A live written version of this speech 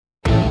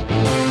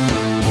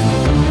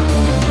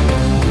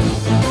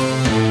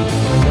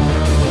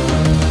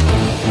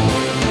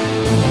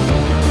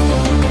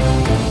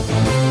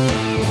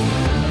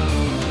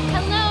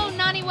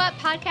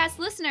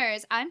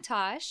guys. I'm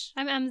Tosh.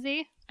 I'm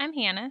MZ. I'm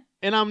Hannah.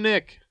 And I'm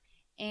Nick.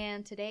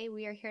 And today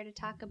we are here to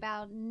talk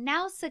about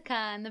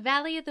Nausicaa and the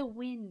Valley of the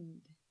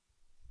Wind.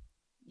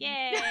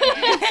 Yay!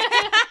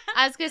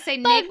 I was going to say,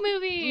 Nick,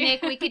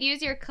 we could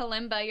use your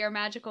kalimba, your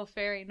magical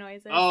fairy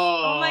noises.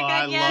 Oh my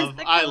God,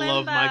 I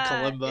love my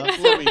kalimba.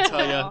 Let me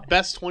tell you,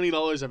 best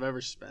 $20 I've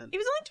ever spent. It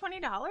was only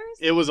 $20?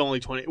 It was only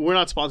 $20. We're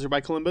not sponsored by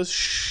kalimbas.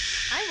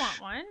 Shh. I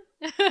want one.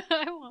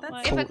 I want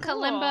one. If a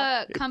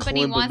kalimba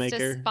company kalimba wants maker,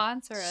 to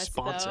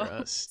sponsor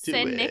us. Do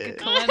send it.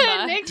 Nick a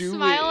kalimba. Nick's Do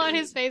smile it. on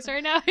his face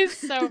right now is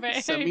so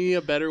big. Send me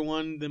a better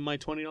one than my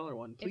 $20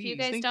 one, please. If you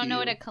guys Thank don't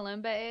know you. what a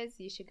kalimba is,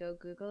 you should go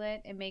Google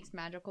it. It makes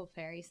magical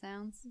fairy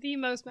sounds. The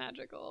most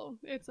magical.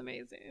 It's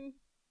amazing.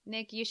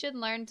 Nick, you should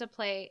learn to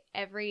play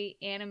every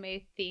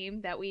anime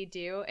theme that we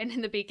do, and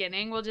in the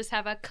beginning, we'll just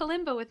have a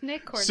kalimba with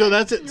Nick. So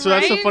that's it. So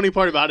that's the Right? funny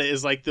part about it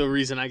is like the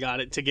reason I got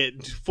it to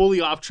get fully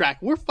off track.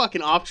 We're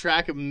fucking off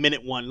track at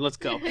minute 1. Let's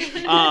go. Now's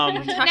about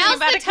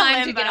the a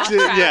time to get off kalimba.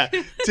 track. Yeah,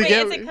 to Wait,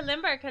 get is it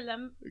kalimba or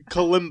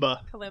kalimba.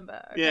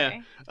 kalimba?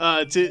 Okay.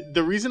 Yeah.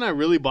 The reason I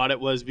really bought it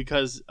was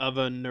because of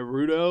a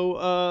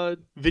Naruto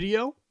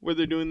video where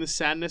they're doing this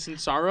sadness and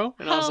sorrow,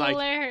 and I was like,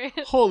 Hilarious.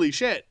 holy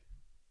shit,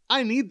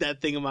 I need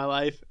that thing in my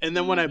life. And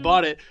then when I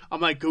bought it, I'm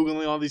like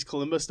Googling all these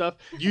kalimba stuff.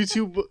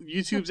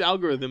 YouTube's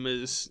algorithm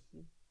is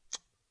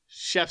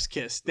chef's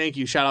kiss. Thank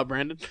you. Shout out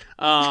Brandon.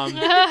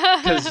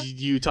 Because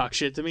you talk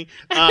shit to me.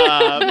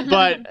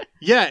 But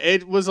yeah,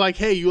 it was like,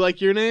 hey, you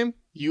like your name?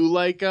 You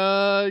like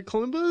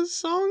kalimba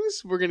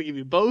songs? We're going to give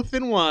you both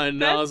in one.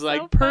 And I That's was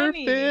like, so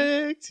funny.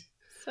 perfect.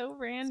 So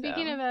random.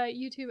 Speaking of a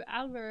YouTube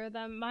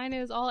algorithm, mine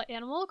is all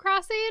Animal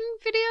Crossing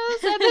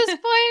videos at this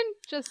point,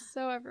 just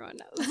so everyone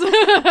knows.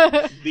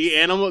 The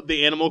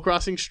Animal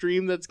Crossing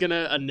stream that's going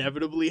to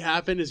inevitably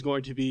happen is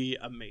going to be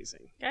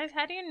amazing. Guys,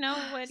 how do you know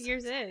what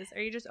yours is?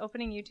 Are you just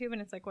opening YouTube and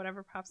it's like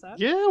whatever pops up?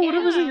 Yeah,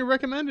 whatever's Yeah. in your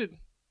recommended.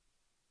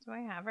 Do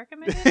I have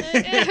recommended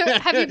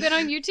it? Have you been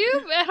on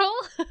YouTube at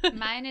all?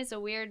 Mine is a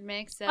weird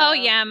mix of Oh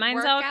yeah, mine's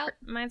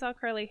workout. all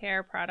curly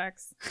hair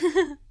products.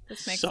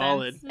 This makes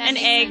Solid. sense. That And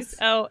makes eggs.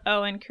 sense.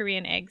 And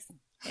Korean eggs.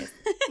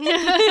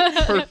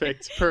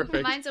 Perfect.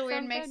 Mine's a weird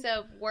Sounds mix good.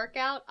 of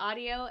workout,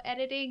 audio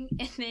editing,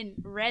 and then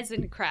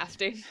resin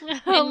crafting. and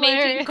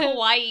Hilarious. making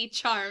kawaii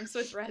charms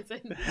with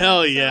resin.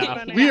 Hell yeah.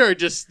 funny. We are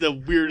just the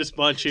weirdest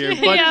bunch here.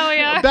 But Yeah, we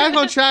are. back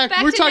on track.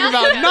 Back We're to talking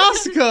about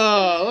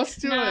Nausicaa. Nausicaa. Let's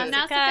do it.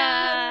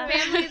 Nausicaa,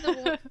 family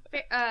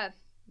of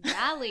the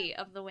Valley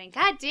of the Wind.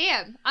 God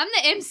damn. I'm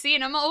the MC,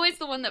 and I'm always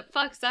the one that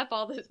fucks up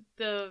all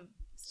the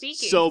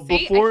speaking. So See?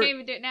 before- I can't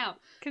even do it now.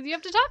 Because you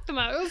have to talk the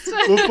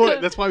most.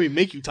 That's why we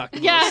make you talk the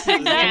Yeah, most.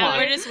 Come exactly. on.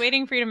 We're just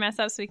waiting for you to mess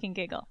up so we can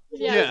giggle.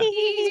 Yeah.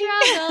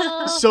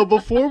 Struggle. So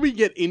before we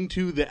get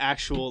into the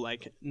actual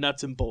like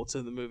nuts and bolts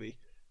of the movie,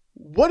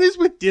 what is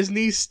with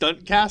Disney's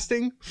stunt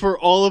casting for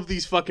all of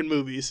these fucking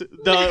movies?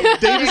 They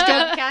just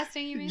got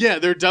casting, you mean? yeah,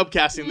 they're dub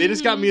casting. They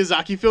just got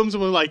Miyazaki films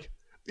and we're like,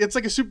 it's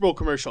like a Super Bowl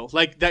commercial,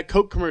 like that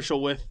Coke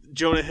commercial with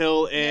Jonah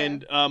Hill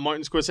and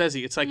Martin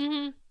Scorsese. It's like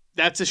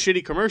that's a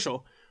shitty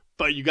commercial,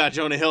 but you got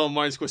Jonah Hill and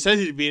Martin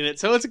Scorsese to be in it,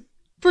 so it's a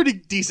pretty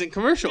decent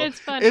commercial. It's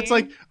funny. It's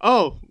like,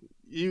 oh,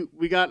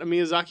 we got a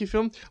Miyazaki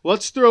film.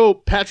 Let's throw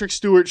Patrick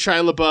Stewart,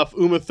 Shia LaBeouf,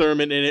 Uma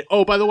Thurman in it.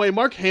 Oh, by the way,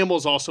 Mark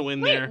Hamill's also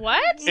in there. Wait,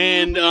 what?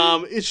 And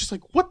it's just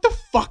like, what the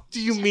fuck do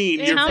you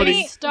mean? It's You're How putting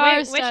many?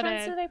 Star-studded. Which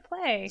ones do they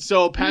play?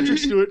 so Patrick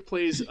Stewart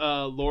plays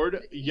Lord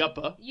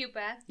Yupa.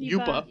 Yupa.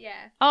 Yupa. Yeah.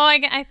 Oh, I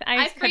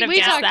could have freaked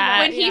guessed out that.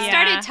 When he Yeah.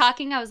 started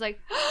talking, I was like,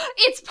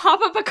 it's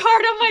Papa Picard.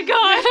 Oh my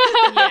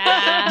god.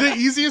 Yeah. The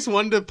easiest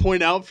one to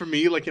point out for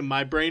me, like in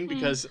my brain,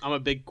 because I'm a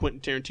big Quentin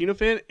Tarantino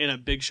fan and a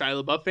big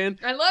Shia LaBeouf fan.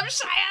 I love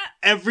Shia.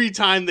 Every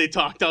time they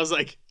talked, I was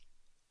like,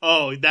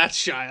 "Oh, that's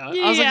Shia." I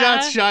was like, Yeah.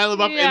 "That's Shia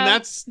LaBeouf," Yeah. and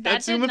that's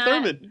did Uma not-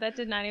 Thurman. That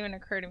did not even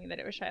occur to me that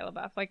it was Shia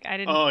LaBeouf. Like I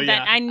didn't. Oh,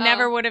 yeah. I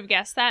never Oh. would have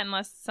guessed that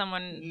unless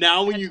someone.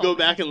 Now, when had you told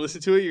go me. back and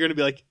listen to it, you're gonna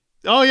be like,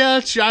 "Oh yeah,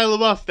 it's Shia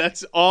LaBeouf.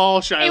 That's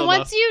all Shia And LaBeouf."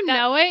 once you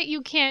know it,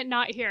 you can't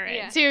not hear it.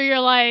 Yeah. So you're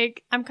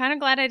like, I'm kind of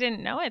glad I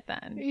didn't know it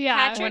then. yeah.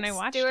 Patrick when I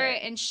watched Stewart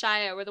it. and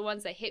Shia were the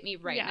ones that hit me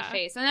right in the Yeah.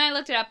 face. And then I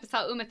looked it up and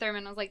saw Uma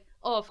Thurman. I was like,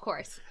 oh, of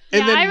course.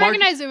 And yeah, then I Mark-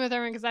 recognize Uma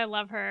Thurman because I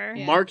love her.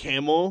 Yeah. Mark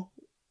Hamill,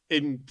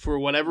 and for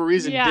whatever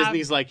reason, Yeah.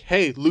 Disney's like,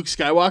 "Hey, Luke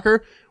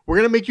Skywalker, we're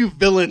gonna make you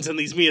villains in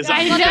these Miyazaki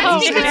I films." know,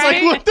 It's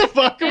right? like, what the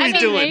fuck are we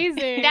That's doing?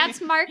 amazing.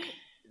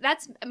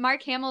 That's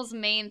Mark Hamill's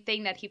main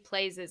thing that he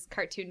plays is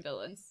cartoon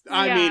villains.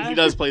 I Yeah. mean, he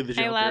does play the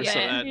Joker, I love so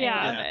it. that, Yeah.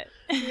 I love it.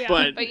 Yeah.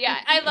 But But yeah,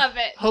 I love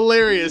it.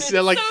 hilarious.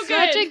 Yeah, like, so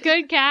Such a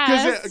good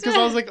cast. because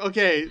I was like,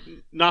 okay,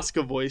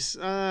 Nausicaa voice.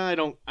 I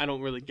don't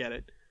really get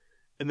it.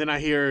 And then I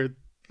hear,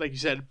 like you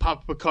said,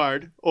 Papa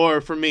Picard, or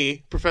for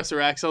me,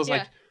 Professor X. I was Yeah.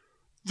 like,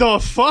 the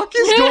fuck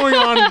is going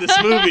on in this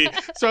movie?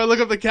 So I look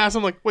up the cast.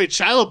 I'm like, wait,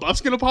 Shia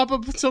LaBeouf's gonna pop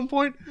up at some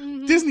point?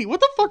 Mhm. Disney,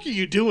 what the fuck are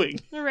you doing?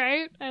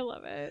 Right? I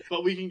love it.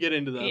 But we can get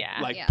into the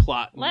Yeah. Yeah.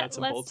 plot and Let's nuts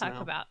and bolts talk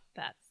now. about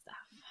that stuff.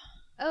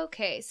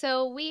 Okay,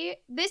 so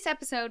this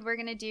episode we're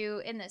gonna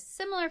do in the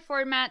similar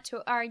format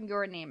to our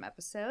Your Name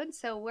episode.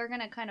 So we're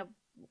gonna kind of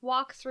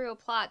walk through a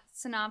plot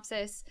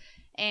synopsis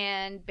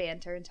and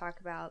banter and talk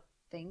about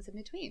things in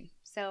between.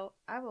 So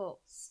I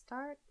will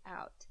start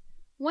out.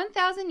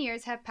 1,000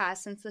 years have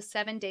passed since the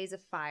 7 Days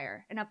of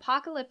Fire, an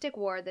apocalyptic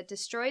war that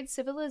destroyed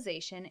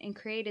civilization and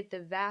created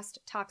the vast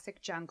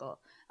toxic jungle,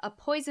 a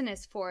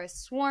poisonous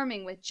forest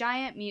swarming with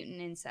giant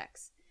mutant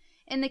insects.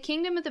 In the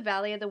kingdom of the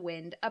Valley of the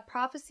Wind, a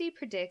prophecy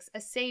predicts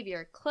a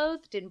savior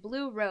clothed in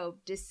blue robe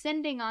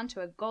descending onto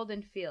a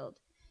golden field.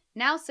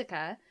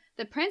 Nausicaa,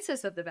 the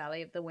princess of the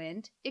Valley of the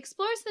Wind,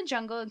 explores the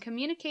jungle and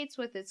communicates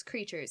with its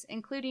creatures,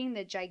 including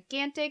the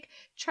gigantic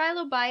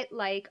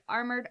trilobite-like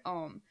armored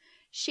Ohm.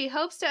 She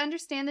hopes to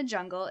understand the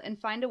jungle and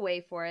find a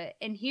way for it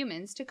and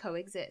humans to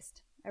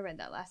coexist. I read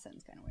that last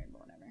sentence kind of weird,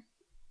 but whatever.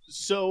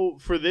 So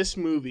for this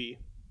movie,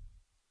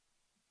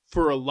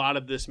 for a lot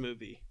of this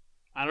movie,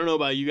 I don't know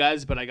about you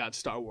guys, but I got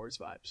Star Wars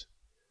vibes.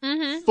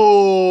 Mm-hmm.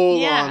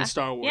 Full on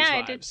Star Wars vibes. Yeah,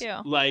 I did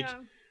too. Like,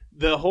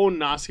 the whole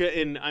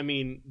Nausicaä, and I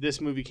mean,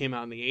 this movie came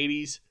out in the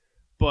 80s,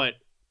 but,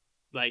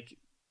 like,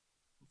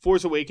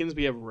 Force Awakens,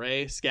 we have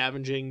Rey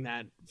scavenging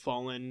that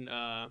fallen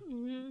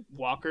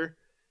walker.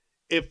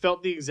 It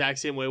felt the exact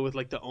same way with,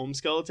 like, the Ohm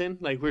skeleton,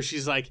 like, where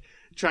she's, like,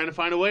 trying to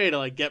find a way to,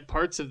 like, get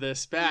parts of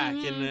this back,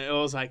 and I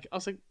was like, oh,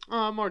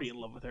 I'm already in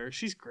love with her.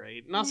 She's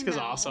great. Nausicaa's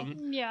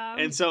awesome. Yeah.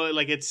 And so,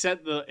 like, it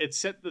set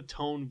the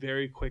tone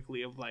very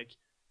quickly of, like,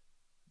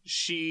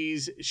 she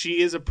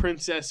is a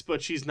princess,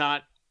 but she's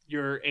not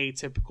your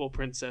atypical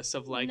princess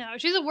of, like... No,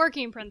 she's a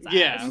working princess.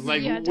 Yeah,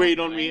 like, yeah, wait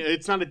on me.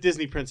 It's not a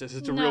Disney princess.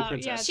 It's a real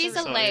princess. Yeah, She's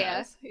a so,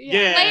 Leia.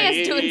 Yeah.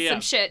 Leia's doing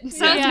some shit.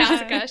 So is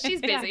Nausicaa. She's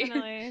busy.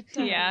 Definitely.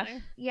 Yeah.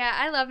 Yeah,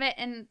 I love it.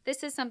 And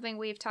this is something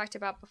we've talked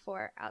about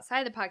before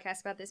outside the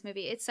podcast about this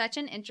movie. It's such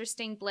an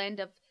interesting blend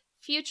of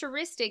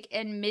futuristic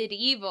and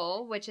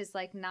medieval, which is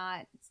like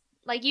not...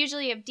 Like,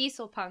 usually you have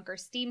diesel punk or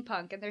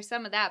steampunk, and there's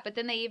some of that, but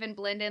then they even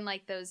blend in,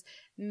 like, those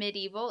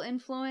medieval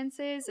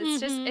influences. It's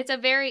just, it's a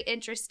very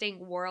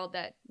interesting world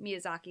that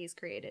Miyazaki has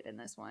created in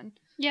this one.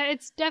 Yeah,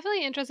 it's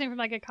definitely interesting from,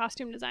 like, a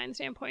costume design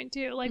standpoint,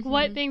 too. Like,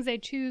 what things they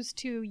choose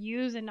to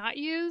use and not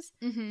use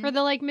for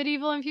the, like,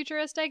 medieval and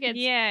futuristic.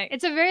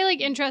 It's a very,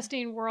 like,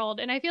 interesting world,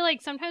 and I feel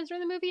like sometimes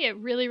during the movie it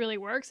really, really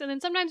works, and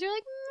then sometimes you're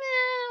like,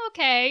 meh,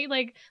 okay,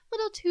 like, a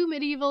little too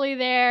medievally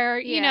there,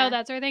 you know,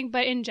 that sort of thing.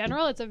 But in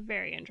general, it's a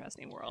very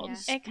interesting world.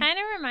 Yeah. It kind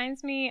of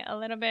reminds me a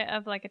little bit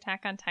of like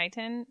Attack on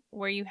Titan,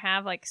 where you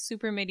have like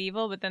super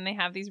medieval, but then they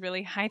have these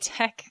really high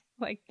tech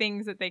like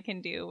things that they can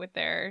do with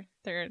their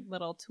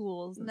little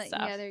tools and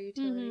stuff. Yeah, their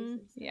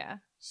utilities. Yeah.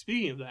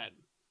 Speaking of that,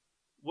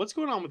 what's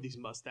going on with these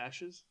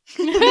mustaches?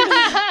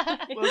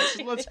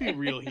 let's be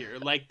real here.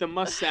 Like, the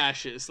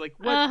mustaches, like,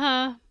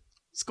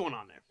 what's going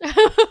on there?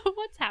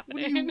 What's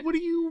happening? What are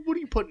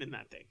you putting in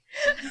that thing?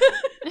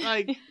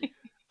 Like,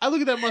 I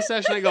look at that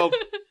mustache and I go,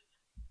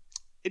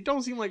 it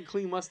don't seem like a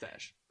clean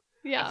mustache.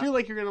 Yeah. I feel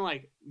like you're gonna,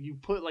 like, you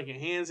put like your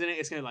hands in it,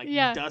 it's gonna, like, be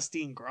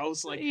dusty and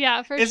gross. Like,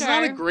 yeah, for it's sure.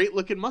 not a great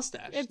looking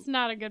mustache. It's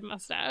not a good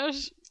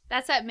mustache.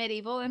 That's that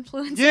medieval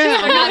influence. Yeah,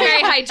 They're not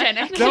very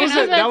hygienic.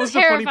 That was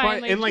the funny part,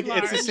 terrifyingly and like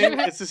large.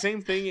 it's the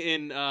same thing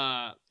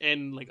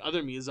in like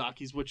other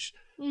Miyazaki's, which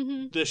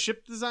the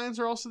ship designs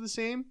are also the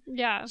same.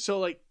 Yeah. So,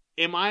 like,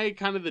 am I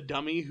kind of the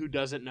dummy who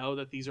doesn't know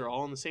that these are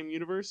all in the same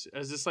universe?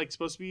 Is this, like,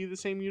 supposed to be the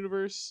same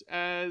universe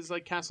as,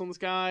 like, Castle in the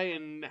Sky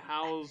and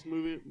Howl's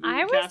movie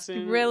I was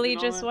casting really and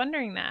all just that?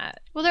 wondering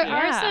that. Well, there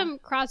are some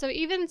crossover,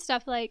 even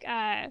stuff like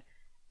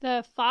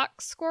the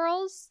fox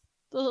squirrels,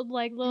 the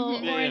like little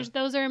orange. Yeah.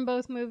 Those are in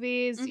both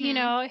movies. You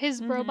know, his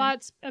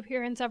robots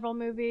appear in several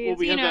movies. Well,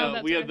 we you know,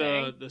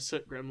 have the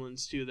soot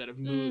gremlins too that have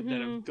moved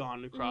that have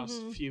gone across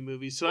a few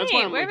movies. So that's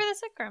why I'm where like, were the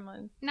Soot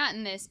Gremlins? Not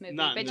in this movie,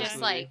 Not in but this just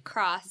movie. like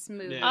cross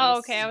movies. Yeah. Oh,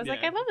 okay. I was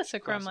like, I love the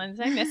Soot Cross- Gremlins.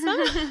 I miss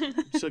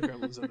them. soot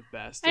gremlins are the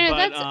best. I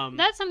know, But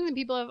that's something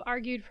people have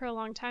argued for a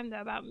long time though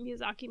about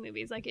Miyazaki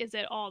movies. Like, is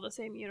it all the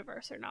same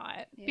universe or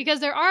not? Yeah. Because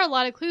there are a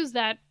lot of clues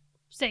that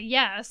say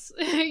yes,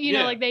 you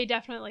know, Yeah. like they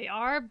definitely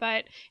are.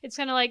 But it's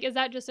kind of like, is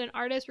that just an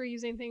artist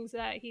reusing things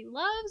that he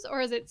loves,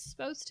 or is it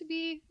supposed to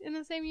be in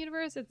the same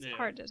universe? It's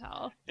hard to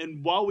tell.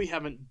 and while we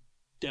haven't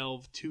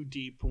delved too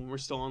deep, when we're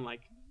still on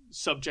like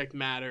subject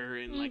matter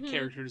and like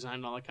character design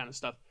and all that kind of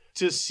stuff,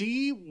 to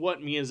see what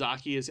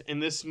Miyazaki is in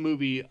this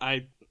movie,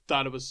 I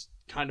thought it was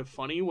kind of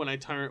funny when I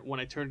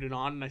turned it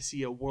on and I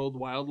see a World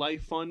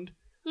Wildlife Fund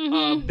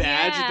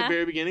badge at the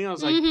very beginning. I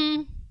was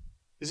like,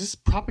 is this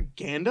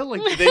propaganda?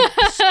 Like, did they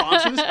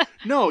sponsor this?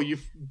 No,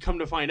 you've come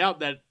to find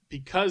out that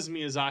because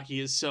Miyazaki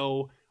is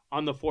so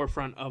on the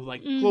forefront of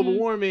like global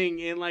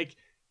warming and like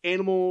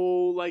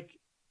animal like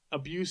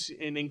abuse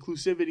and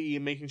inclusivity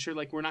and making sure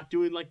like we're not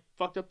doing like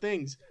fucked up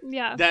things.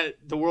 Yeah. That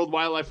the World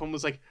Wildlife Fund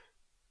was like,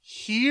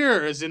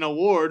 here is an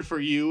award for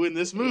you in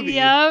this movie.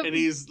 Yep. And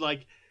he's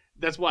like,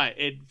 that's why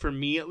for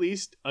me at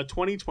least, a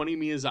 2020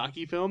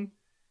 Miyazaki film,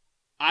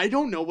 I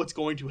don't know what's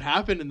going to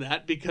happen in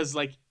that because,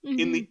 like,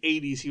 in the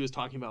 80s, he was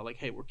talking about, like,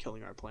 hey, we're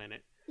killing our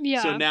planet.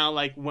 Yeah. So now,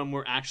 like, when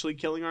we're actually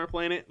killing our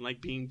planet,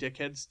 like, being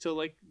dickheads to,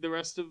 like, the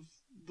rest of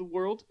the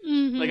world,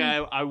 like,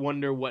 I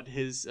wonder what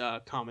his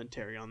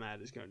commentary on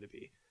that is going to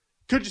be.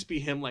 Could just be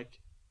him,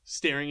 like,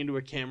 staring into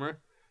a camera.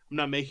 I'm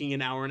not making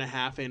an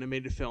 1.5-hour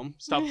animated film.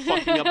 Stop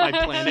fucking up my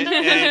planet.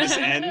 And it just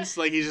ends.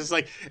 Like, he's just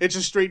like, it's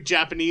just straight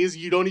Japanese.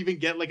 You don't even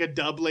get like a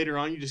dub later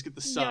on. You just get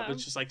the sub. Yeah.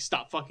 It's just like,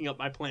 stop fucking up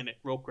my planet.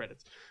 Roll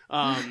credits.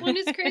 Well, and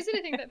it's crazy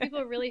to think that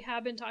people really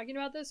have been talking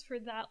about this for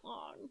that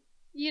long.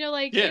 You know,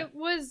 like, it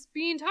was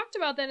being talked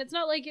about then. It's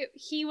not like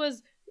he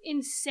was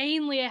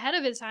insanely ahead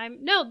of his time.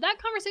 No, that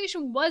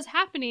conversation was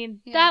happening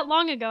that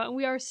long ago, and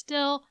we are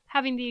still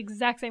having the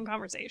exact same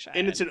conversation.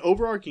 And it's an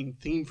overarching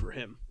theme for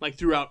him, like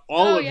throughout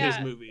all of his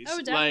movies.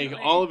 Oh, definitely.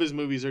 Like, all of his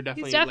movies are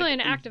definitely, he's definitely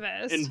like, an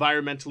activist,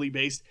 environmentally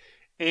based.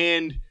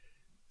 And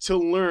to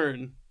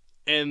learn,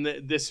 and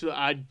this,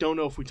 I don't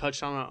know if we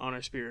touched on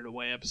our Spirited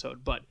Away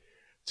episode, but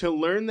to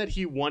learn that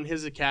he won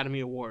his Academy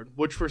Award,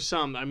 which for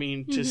some, I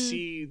mean, to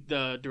see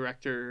the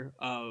director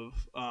of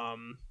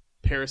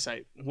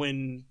Parasite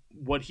win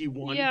what he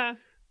won,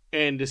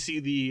 and to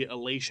see the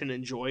elation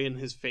and joy in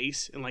his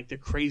face and like the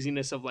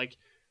craziness of like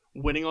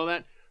winning all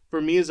that,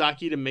 for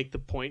Miyazaki to make the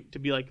point to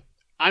be like,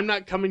 I'm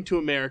not coming to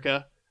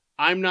America,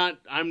 I'm not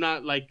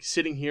like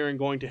sitting here and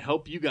going to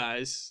help you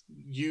guys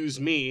use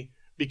me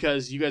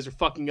because you guys are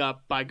fucking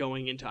up by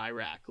going into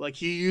Iraq. Like,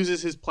 he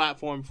uses his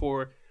platform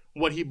for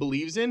what he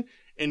believes in,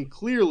 and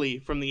clearly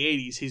from the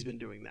 80s he's been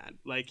doing that.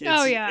 Like,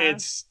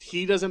 it's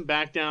he doesn't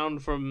back down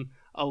from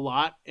a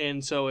lot,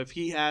 and so if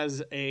he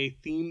has a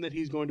theme that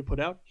he's going to put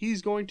out,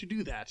 he's going to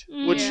do that,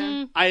 which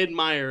I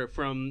admire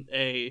from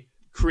a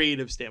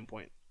creative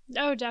standpoint.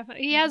 Oh,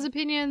 definitely. He has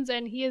opinions,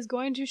 and he is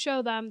going to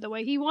show them the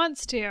way he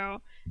wants to,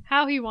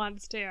 how he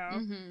wants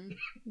to.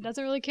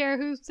 Doesn't really care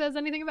who says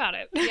anything about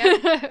it.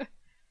 Yeah.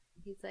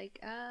 He's like,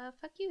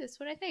 fuck you, this is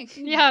what I think.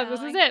 Yeah, this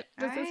is it.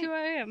 This is who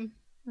I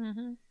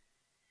am.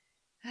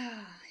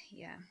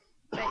 Yeah.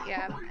 But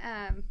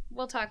yeah,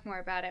 we'll talk more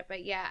about it,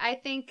 but yeah, I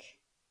think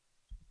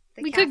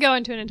we could go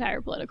into an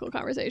entire political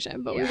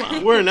conversation, but we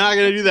won't. We're not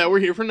going to do that. We're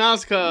here for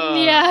Nausicaa.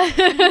 Yeah.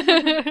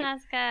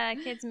 Nausicaa,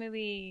 kids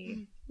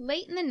movie.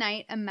 Late in the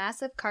night, a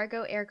massive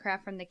cargo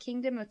aircraft from the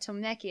kingdom of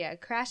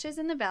Nausicaä crashes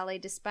in the valley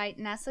despite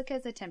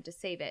Nausicaa's attempt to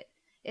save it.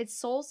 Its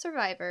sole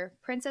survivor,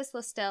 Princess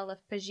Lestelle of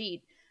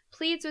Pajit,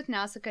 pleads with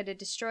Nausicaa to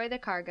destroy the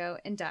cargo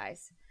and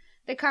dies.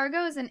 The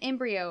cargo is an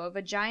embryo of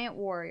a giant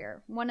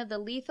warrior, one of the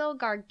lethal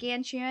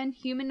gargantuan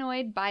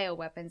humanoid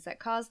bioweapons that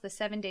caused the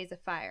 7 Days of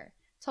Fire.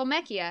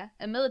 Tolmekia,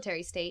 a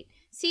military state,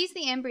 seized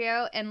the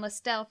embryo and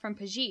Lestelle from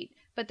Pajit,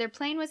 but their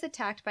plane was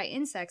attacked by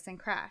insects and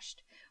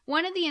crashed.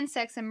 One of the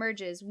insects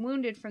emerges,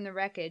 wounded from the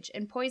wreckage,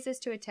 and poises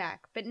to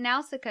attack, but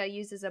Nausicaa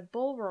uses a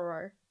bull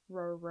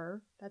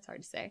roarer, that's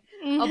hard to say,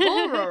 a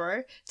bull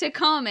roarer, to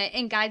calm it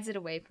and guides it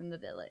away from the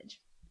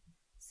village.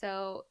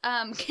 So,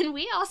 can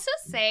we also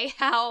say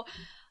how,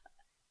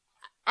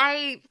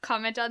 I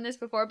commented on this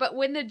before, but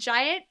when the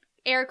giant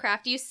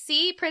aircraft, you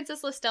see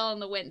Princess Lestelle in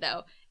the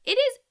window,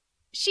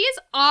 she is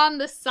on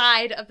the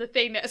side of the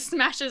thing that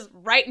smashes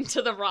right into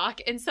the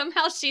rock, and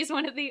somehow she's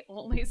one of the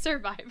only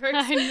survivors.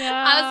 I know.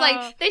 I was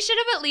like, they should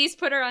have at least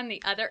put her on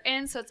the other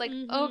end, so it's like,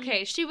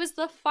 okay, she was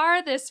the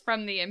farthest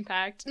from the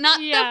impact, not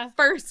the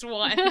first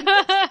one.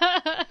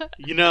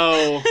 You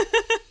know,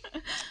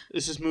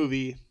 this is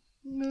movie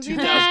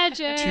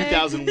magic.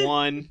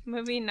 2001.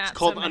 Movie not It's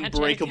called so magic.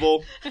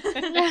 Unbreakable,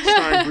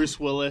 starring Bruce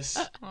Willis.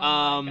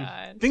 Oh my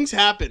God. Things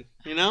happen,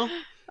 you know?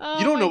 Oh,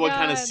 you don't know what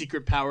kind of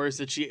secret powers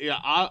that she...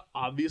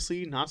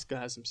 obviously, Nausicaa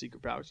has some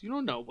secret powers. You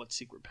don't know what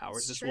secret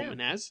powers this woman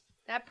has.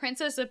 That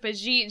Princess of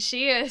Pajit,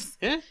 she is...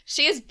 Yeah.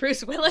 She is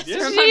Bruce Willis from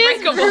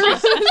Unbreakable.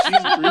 Unbreakable.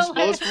 She's Bruce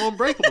Willis from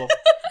Unbreakable.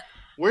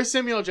 Where's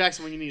Samuel L.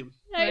 Jackson when you need him?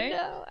 I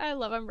know. I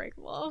love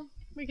Unbreakable.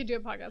 We could do a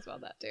podcast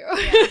about that, too.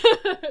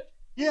 Yeah.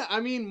 Yeah, I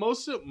mean,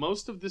 most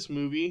of this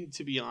movie,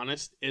 to be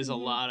honest, is a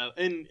lot of...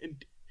 And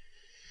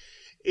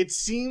it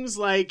seems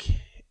like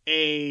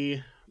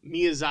a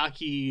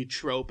Miyazaki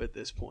trope at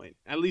this point,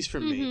 at least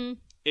for me,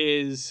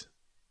 is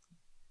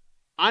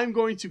I'm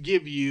going to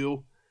give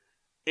you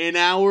an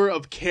hour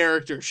of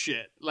character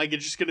shit. Like,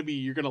 it's just going to be,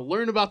 you're going to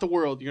learn about the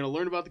world, you're going to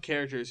learn about the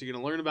characters, you're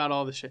going to learn about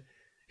all this shit.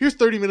 Here's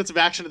 30 minutes of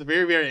action at the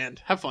very, very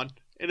end. Have fun.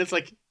 And it's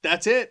like,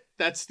 that's it.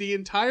 That's the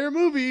entire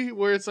movie,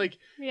 where it's like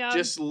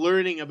just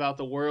learning about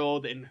the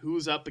world and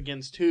who's up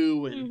against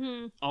who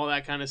and all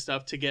that kind of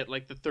stuff to get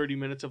like the 30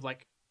 minutes of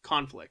like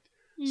conflict.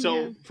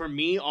 So for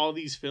me, all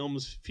these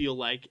films feel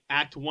like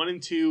Act 1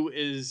 and 2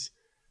 is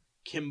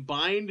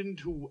combined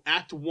into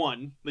Act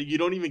 1. Like, you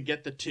don't even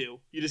get the 2.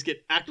 You just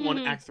get Act 1,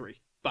 Act 3.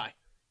 Bye.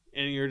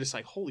 And you're just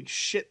like, holy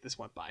shit, this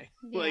went by.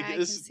 Yeah, like,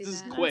 this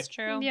is quick. That's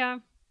true. Yeah,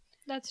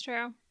 that's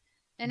true.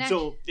 And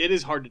so it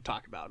is hard to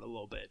talk about a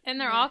little bit.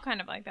 And they're all kind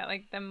of like that.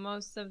 Like, the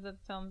most of the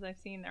films I've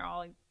seen, they're all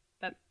like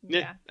that.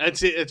 Yeah.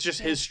 That's it. It's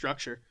just his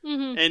structure.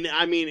 And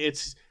I mean,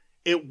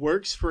 it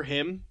works for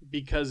him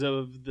because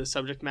of the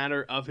subject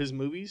matter of his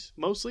movies,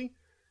 mostly.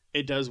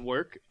 It does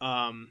work.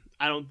 I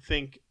don't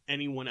think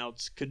anyone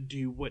else could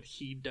do what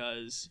he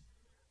does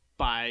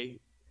by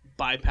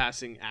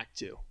bypassing Act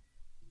 2.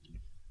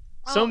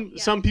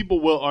 Some people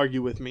will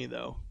argue with me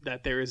though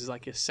that there is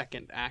like a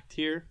second act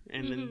here,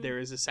 and then there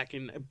is a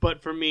second.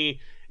 But for me,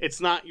 it's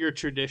not your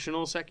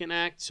traditional second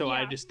act, so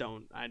I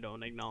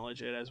don't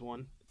acknowledge it as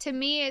one. To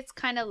me, it's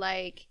kind of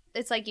like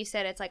you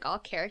said, it's like all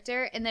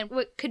character, and then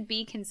what could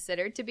be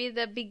considered to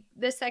be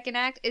the second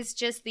act is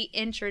just the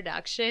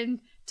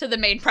introduction to the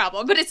main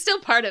problem, but it's still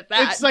part of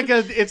that.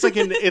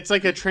 It's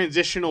like a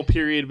transitional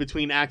period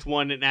between Act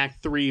 1 and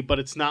Act 3, but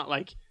it's not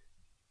like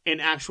an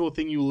actual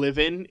thing you live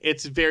in.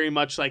 It's very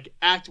much like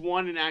Act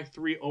 1 and Act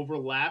 3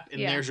 overlap,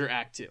 and there's your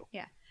Act 2.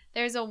 Yeah.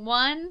 There's a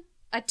 1,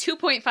 a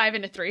 2.5,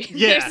 and a 3.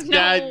 Yeah, That's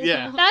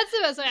the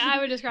best way I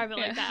would describe it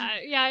like that.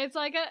 Yeah, it's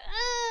like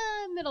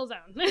a middle zone.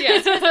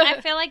 Yeah,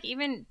 I feel like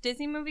even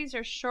Disney movies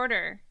are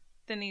shorter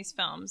than these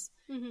films,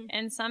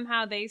 and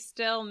somehow they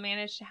still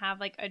manage to have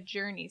like a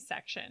journey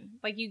section.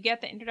 Like you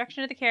get the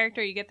introduction to the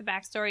character, you get the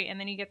backstory, and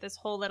then you get this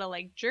whole little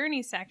like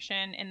journey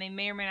section, and they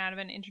may or may not have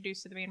been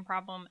introduced to the main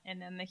problem,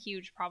 and then the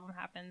huge problem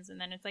happens, and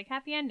then it's like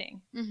happy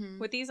ending.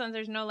 With these ones,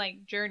 there's no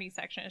like journey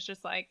section. It's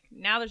just like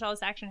now there's all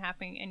this action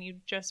happening, and you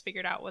just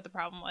figured out what the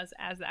problem was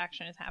as the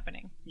action is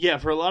happening. Yeah,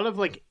 for a lot of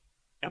like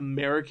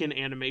American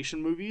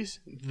animation movies,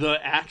 the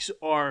acts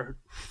are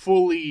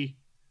fully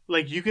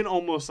like you can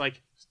almost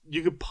like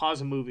you could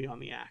pause a movie on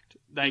the act.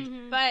 Like,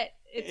 but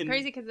it's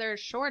crazy because they're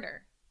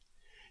shorter.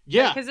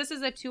 Yeah, because this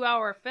is a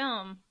 2-hour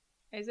film.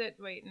 Is it?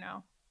 Wait,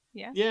 no.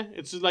 Yeah. Yeah,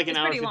 it's like an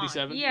hour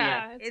 57. Long.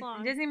 Yeah, it's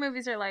long. Disney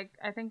movies are like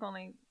I think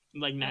only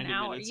like 90 an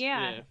hour. minutes.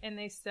 Yeah, and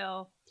they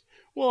still.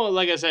 Well,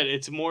 like I said,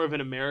 it's more of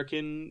an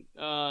American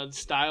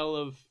style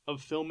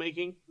of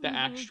filmmaking, the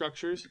act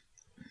structures.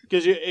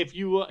 Because if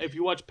you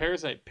watch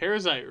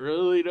Parasite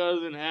really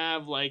doesn't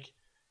have like.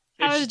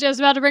 I was just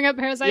about to bring up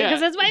Parasite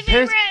because it's my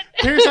favorite.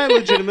 Parasite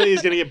legitimately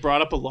is going to get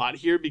brought up a lot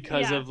here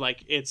because of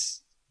like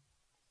it's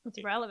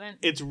relevant.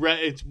 It's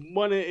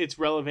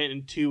relevant,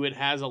 and two, it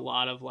has a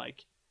lot of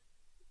like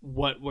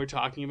what we're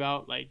talking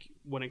about, like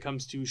when it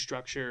comes to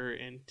structure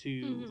and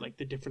to like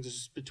the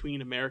differences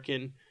between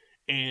American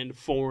and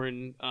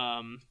foreign,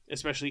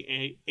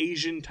 especially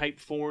Asian type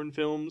foreign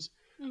films.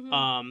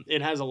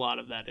 It has a lot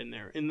of that in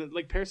there, and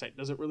like Parasite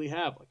doesn't really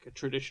have like a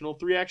traditional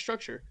 3-act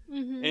structure.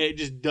 It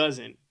just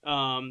doesn't.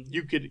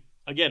 You could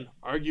again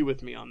argue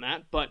with me on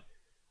that, but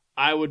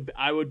I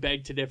would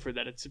beg to differ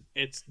that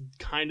it's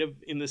kind of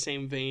in the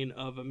same vein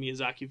of a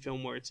Miyazaki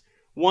film where it's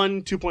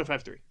 1,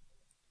 2.5, 3.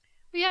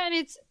 Yeah, and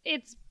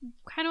it's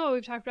kind of what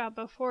we've talked about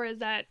before is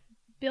that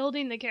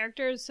building the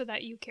characters so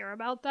that you care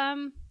about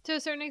them to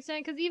a certain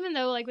extent. Because even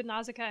though like with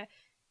Nausicaa,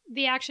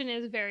 the action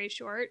is very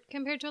short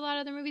compared to a lot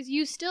of other movies,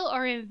 you still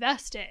are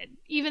invested,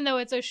 even though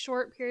it's a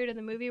short period of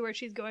the movie where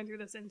she's going through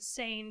this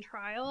insane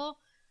trial,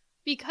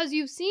 because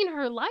you've seen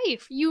her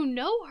life. You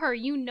know her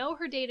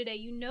day to day.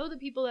 You know the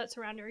people that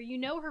surround her. You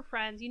know her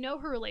friends. You know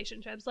her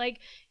relationships. Like,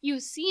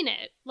 you've seen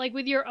it, like,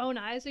 with your own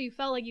eyes, so you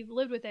felt like you've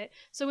lived with it.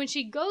 So when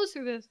she goes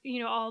through this,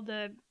 all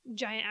the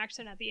giant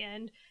action at the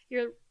end,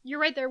 you're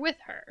right there with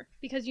her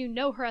because you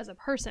know her as a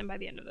person by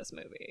the end of this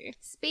movie.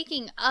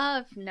 Speaking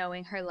of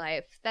knowing her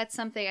life, that's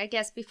something, I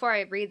guess, before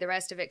I read the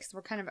rest of it, because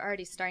we're kind of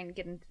already starting to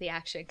get into the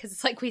action, because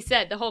it's like we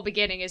said, the whole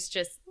beginning is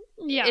just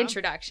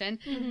introduction.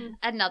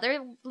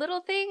 Another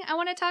little thing I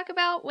want to talk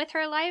about with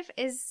her life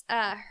is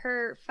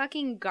her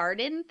fucking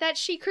garden that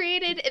she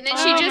created, and then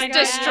she just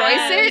destroys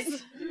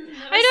it.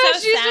 I know,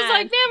 she's just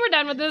like, man, we're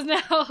done with this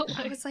now.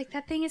 I was like,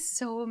 that thing is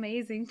so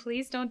amazing.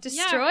 Please don't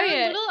destroy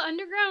it. Little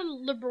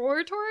underground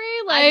laboratory.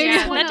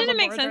 That didn't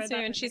make sense to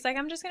me. And she's like,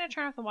 I'm just going to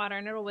turn off the water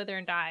and it'll wither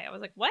and die. I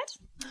was like, what?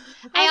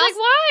 I was like,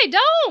 why?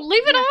 Don't.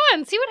 Leave it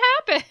on. See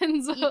what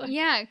happens.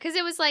 Yeah, because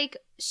it was like,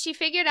 she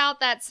figured out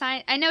that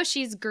I know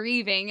she's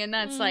grieving, and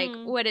that's like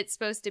what it's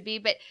supposed to be.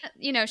 But,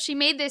 she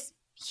made this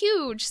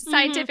huge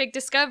scientific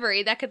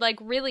discovery that could like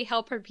really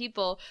help her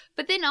people,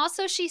 but then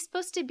also she's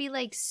supposed to be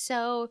like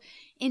so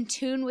in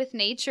tune with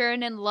nature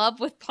and in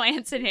love with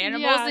plants and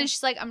animals, and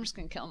she's like, I'm just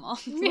gonna kill them all.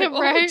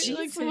 Right?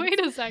 Like,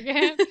 wait a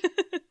second.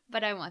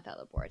 But I want that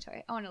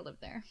laboratory. I want to live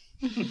there.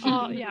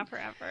 Oh yeah,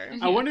 forever.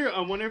 I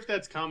wonder if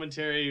that's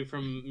commentary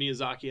from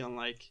Miyazaki on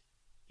like,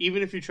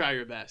 even if you try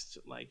your best,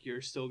 like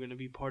you're still gonna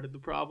be part of the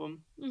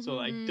problem. So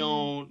like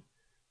don't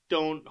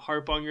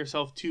harp on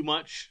yourself too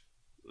much.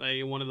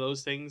 Like one of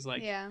those things,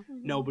 like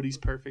nobody's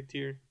perfect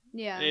here.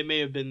 Yeah, it may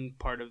have been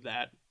part of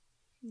that,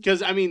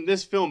 because I mean,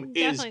 this film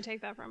definitely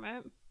take that from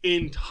it.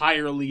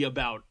 Entirely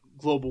about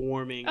global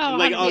warming.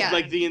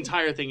 Like the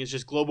entire thing is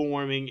just global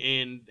warming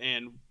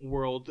and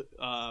world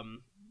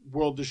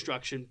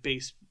destruction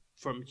based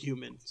from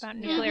humans. About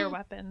nuclear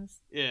weapons.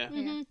 Yeah.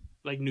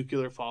 Like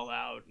nuclear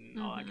fallout and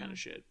all that kind of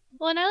shit.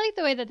 Well, and I like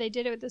the way that they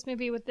did it with this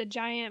movie with the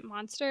giant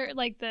monster,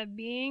 like the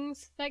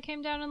beings that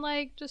came down and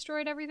like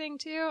destroyed everything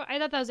too. I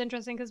thought that was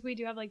interesting because we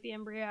do have like the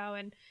embryo,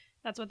 and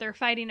that's what they're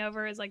fighting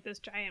over is like this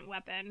giant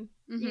weapon,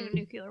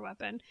 nuclear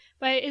weapon.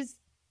 But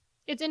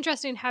it's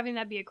interesting having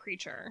that be a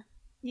creature.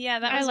 Yeah,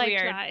 that was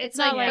weird. That. It's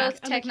like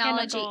both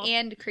technology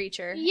and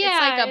creature.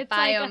 Yeah, it's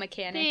like a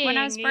biomechanic. Like when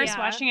I was first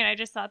watching it, I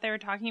just thought they were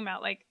talking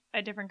about like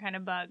a different kind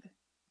of bug.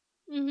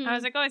 I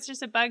was like, oh, it's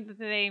just a bug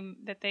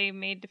that they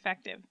made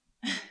defective.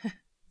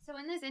 So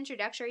in this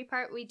introductory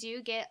part, we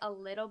do get a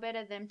little bit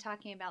of them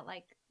talking about,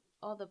 like,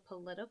 all the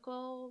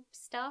political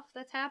stuff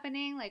that's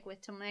happening, like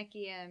with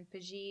Tomekia and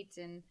Pajit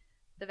and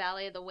the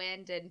Valley of the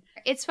Wind. And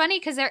it's funny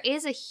because there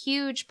is a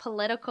huge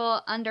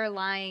political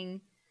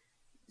underlying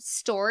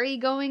story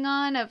going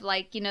on of,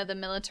 like, you know, the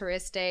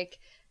militaristic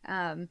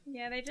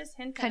they just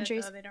hint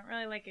countries. at it, though. They don't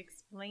really, like,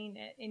 explain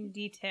it in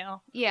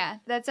detail. Yeah,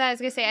 that's what I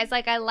was gonna say.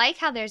 I like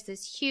how there's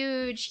this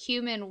huge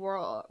human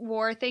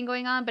war thing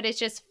going on, but it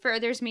just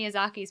furthers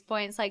Miyazaki's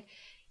point. It's like,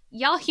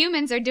 y'all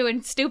humans are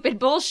doing stupid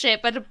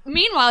bullshit, but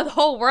meanwhile the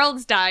whole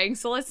world's dying,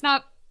 so let's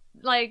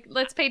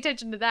pay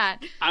attention to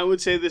that. I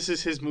would say this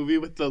is his movie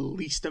with the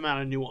least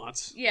amount of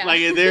nuance. Yeah.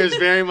 Like, there's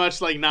very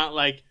much, like, not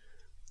like,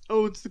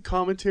 oh, it's the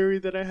commentary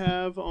that I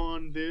have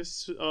on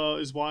this,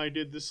 is why I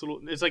did this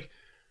little... It's like,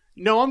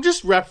 no, I'm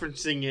just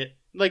referencing it.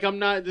 Like, I'm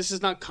not... This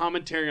is not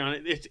commentary on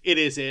it. It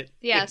is it.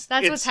 Yes,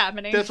 that's what's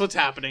happening. That's what's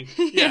happening.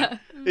 Yeah.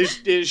 Is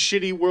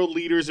shitty world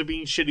leaders are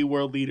being shitty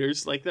world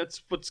leaders. Like,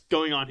 that's what's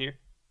going on here.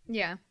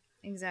 Yeah,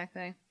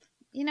 exactly.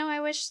 You know, I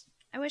wish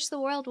the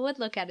world would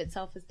look at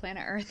itself as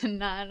planet Earth and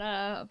not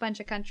a bunch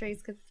of countries,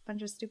 because it's a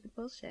bunch of stupid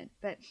bullshit.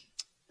 But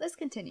let's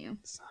continue.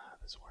 That's not how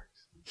this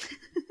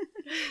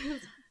works.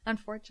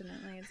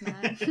 Unfortunately, it's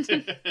not.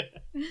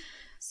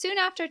 Soon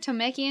after,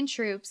 Tomekian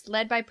troops,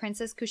 led by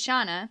Princess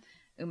Kushana,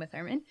 Uma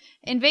Thurman,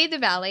 invade the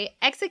valley,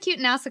 execute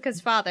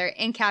Nausicaa's father,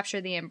 and capture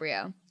the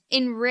embryo.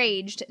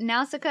 Enraged,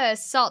 Nausicaa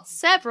assaults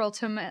several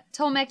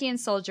Tolmekian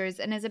soldiers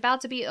and is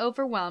about to be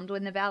overwhelmed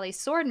when the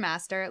valley's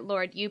swordmaster,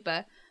 Lord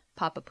Yupa,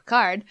 Papa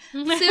Picard,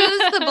 soothes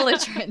the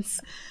belligerents.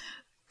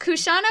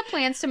 Kushana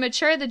plans to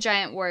mature the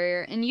giant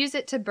warrior and use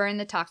it to burn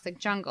the toxic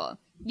jungle.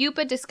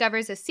 Yupa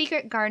discovers a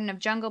secret garden of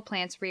jungle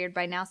plants reared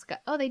by Nausicaa.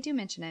 Oh, they do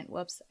mention it.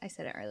 Whoops, I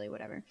said it early,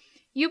 whatever.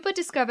 Yupa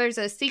discovers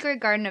a secret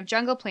garden of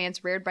jungle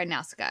plants reared by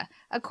Nausicaa.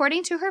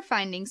 According to her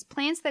findings,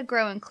 plants that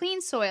grow in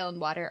clean soil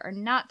and water are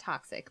not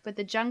toxic, but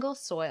the jungle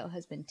soil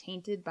has been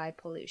tainted by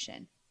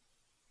pollution.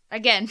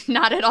 Again,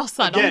 not at all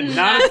subtle. Again,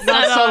 not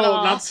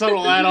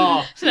subtle at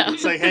all. No.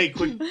 It's like, hey,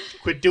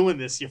 quit doing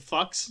this, you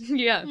fucks.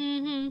 Yeah.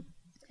 Mm-hmm.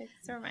 It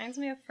reminds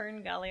me of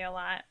Fern Gully a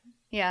lot.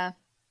 Yeah.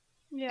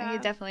 Yeah. I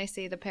could definitely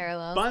see the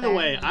parallels. By the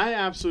way, I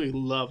absolutely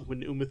love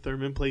when Uma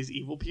Thurman plays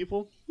evil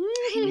people.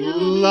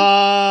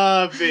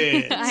 Love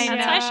it. I know.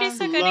 That's why she's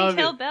so good in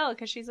Kill Bill,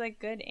 because she's like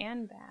good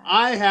and bad.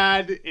 I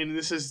had, and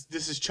this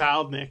is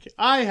child Nick,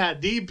 I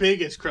had the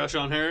biggest crush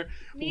on her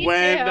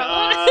when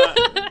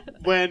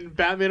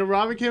Batman and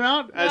Robin came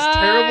out. As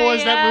terrible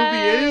as that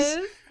movie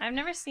is. I've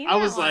never seen I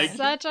was like,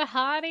 such a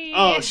hottie.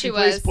 Oh, she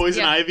plays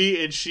Poison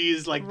Ivy, and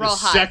she's like the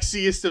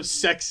sexiest of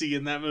sexy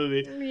in that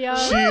movie. Yeah.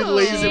 She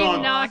lays it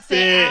on knocks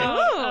thick. It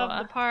out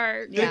of the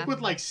park. Thick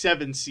with like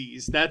 7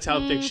 C's. That's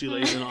how thick she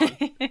lays it on.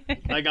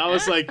 Like, I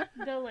was like,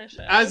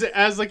 delicious.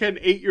 As like an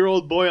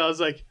 8-year-old boy, I was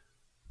like,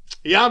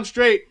 yeah, I'm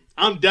straight.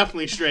 I'm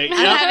definitely straight. I'm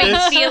having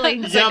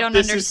feelings I don't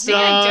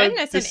understand.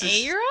 Goodness, an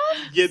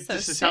 8-year-old? Yeah,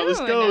 this is how this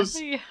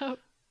goes. Yep.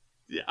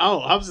 Yeah,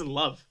 I was in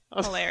love.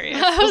 Hilarious.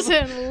 I was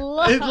in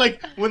love. It's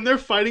like, when they're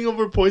fighting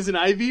over Poison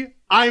Ivy,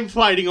 I'm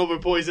fighting over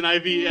Poison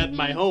Ivy at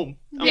my home.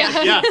 I'm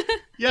like,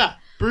 yeah,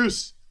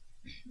 Bruce,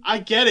 I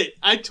get it.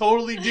 I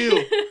totally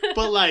do.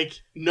 But, like,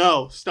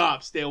 no,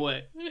 stop, stay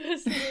away.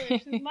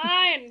 She's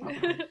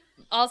mine.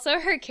 Also,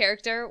 her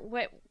character,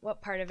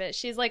 what part of it?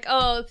 She's like,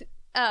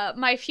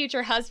 my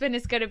future husband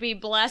is going to be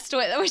blessed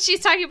with... When she's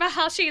talking about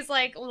how she's,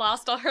 like,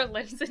 lost all her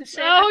limbs and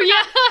shit. Oh,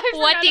 yeah.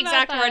 What the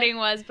exact wording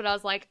was, but I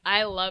was like,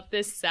 I love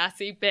this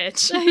sassy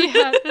bitch.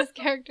 Yeah, this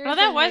character Well,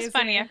 that was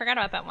funny. I forgot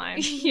about that line.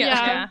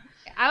 Yeah.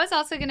 I was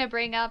also going to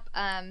bring up...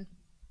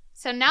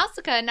 So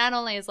Nausicaa not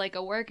only is like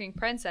a working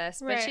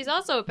princess, but she's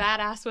also a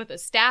badass with a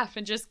staff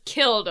and just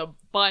killed a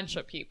bunch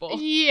of people.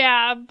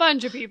 Yeah, a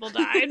bunch of people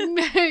died.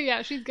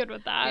 Yeah, she's good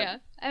with that. Yeah.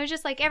 I was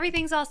just like,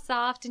 everything's all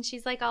soft, and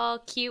she's like all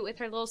cute with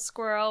her little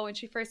squirrel when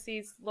she first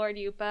sees Lord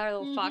Yupa, her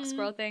little fox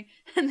squirrel thing.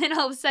 And then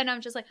all of a sudden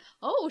I'm just like,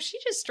 oh, she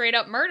just straight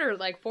up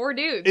murdered like 4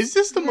 dudes. Is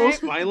this the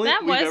most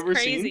violent we've ever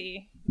crazy.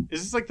 Seen?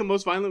 Is this like the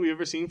most violent we've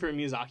ever seen for a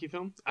Miyazaki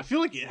film? I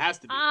feel like it has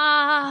to be.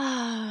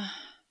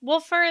 Well,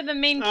 for the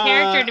main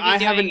character to be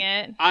doing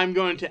it. I'm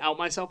going to out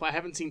myself. I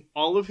haven't seen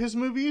all of his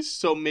movies,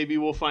 so maybe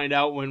we'll find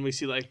out when we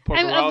see like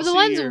Porco Rossi of the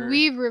ones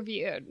we've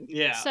reviewed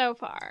so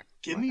far.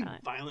 Give me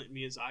violent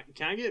Miyazaki.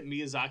 Can I get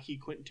Miyazaki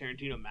Quentin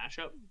Tarantino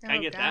mashup? Can I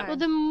get that? Well,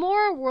 the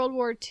more World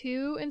War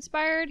II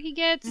inspired he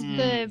gets,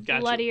 the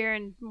bloodier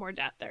and more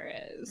death there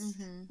is.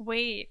 Mm-hmm.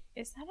 Wait,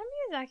 is that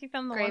a Miyazaki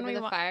film? The Grave one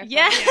of the Fire.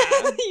 Yeah.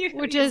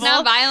 Which is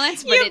not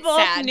violence, but it's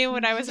sad. You both knew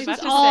what I was about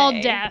to say. All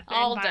death.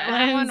 All death.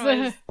 That one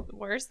was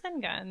worse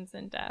than Guns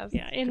and Death.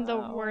 Yeah, in the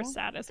worst,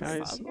 saddest guys,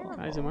 possible.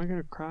 Guys, am I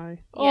going to cry? Yeah.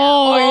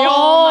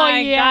 Oh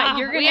my God.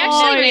 You're we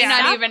actually may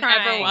not even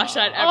ever watch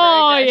that ever.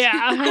 Oh, yeah.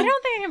 I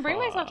don't think I can bring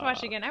myself to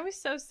watch it again. I was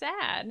so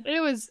sad.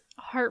 It was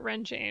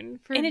heart-wrenching.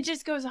 And it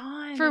just goes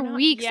on. For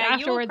weeks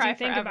afterwards, you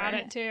think about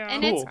it, too.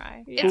 And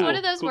it's one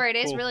of those where it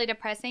is really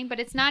depressing, but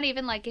it's not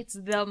even like it's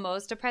the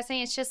most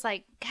depressing. It's just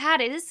like,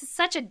 God, this is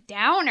such a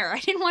downer. I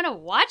didn't want to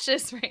watch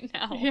this right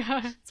now.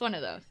 Yeah. It's one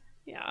of those.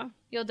 Yeah.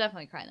 You'll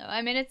definitely cry, though.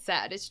 I mean, it's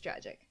sad. It's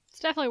tragic. It's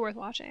definitely worth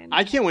watching.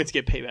 I can't wait to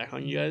get payback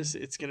on you guys.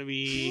 It's going to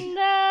be...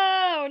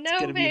 No it's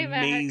gonna be payback.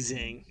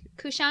 amazing.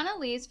 Kushana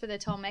leaves for the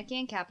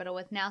Tolmekian capital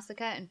with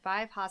Nausicaa and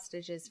 5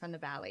 hostages from the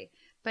valley.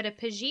 But a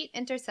Pajit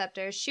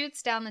interceptor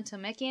shoots down the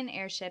Tolmekian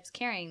airships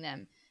carrying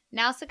them.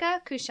 Nausicaa,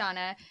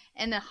 Kushana,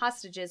 and the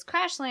hostages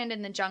crash land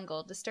in the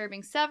jungle,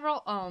 disturbing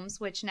several ohms,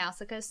 which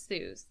Nausicaa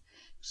sues.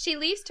 She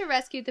leaves to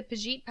rescue the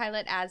Pajit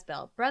pilot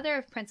Asbel, brother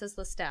of Princess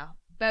Listel,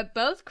 but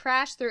both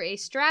crash through a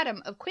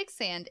stratum of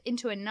quicksand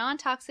into a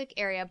non-toxic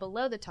area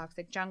below the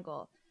toxic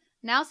jungle.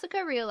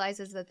 Nausicaa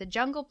realizes that the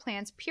jungle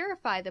plants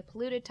purify the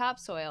polluted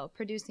topsoil,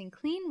 producing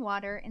clean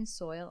water and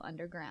soil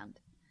underground.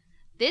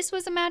 This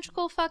was a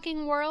magical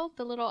fucking world,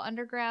 the little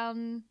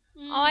underground...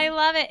 Oh, I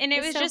love it. And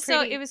it was so just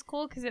pretty. it was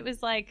cool because it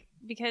was like,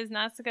 because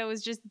Nausicaa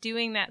was just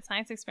doing that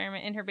science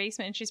experiment in her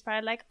basement, and she's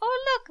probably like,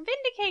 oh, look,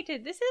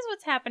 vindicated. This is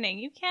what's happening.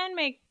 You can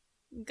make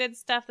good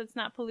stuff that's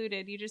not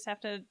polluted. You just have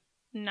to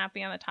not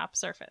be on the top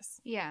surface.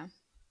 Yeah.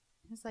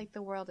 It's like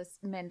the world is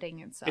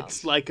mending itself.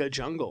 It's like a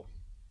jungle.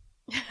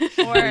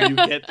 Or Where you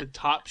get the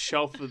top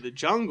shelf of the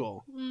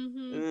jungle,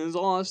 Mm-hmm. and there's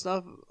all that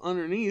stuff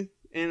underneath.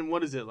 And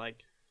what is it, like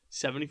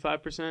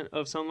 75%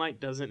 of sunlight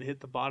doesn't hit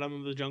the bottom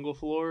of the jungle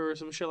floor or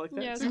some shit like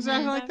that? Yeah, It's something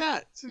exactly like like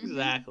that. It's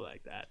exactly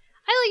like that.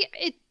 I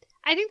like it.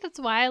 I think that's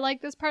why I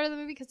like this part of the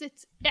movie, because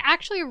it's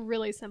actually a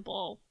really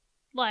simple,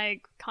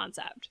 like,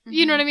 concept.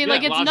 You know what I mean? Yeah,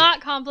 like, it's logic. not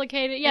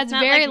complicated. Yeah, it's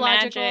not very like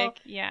logical. magic.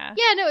 Yeah.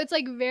 Yeah, no, it's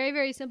like very,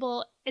 very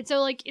simple. And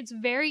so, like, it's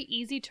very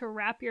easy to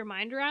wrap your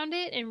mind around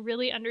it and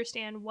really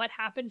understand what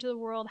happened to the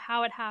world,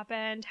 how it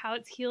happened, how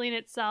it's healing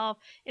itself.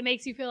 It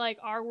makes you feel like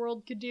our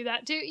world could do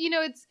that too. You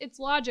know, it's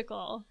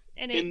logical,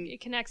 and it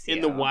connects you.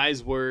 In the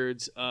wise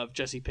words of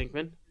Jesse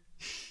Pinkman,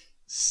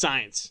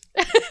 science.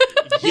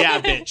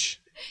 Yeah, bitch.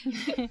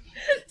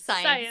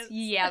 Science.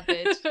 Yeah,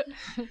 bitch.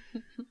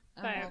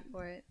 I'm Fire. all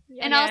for it.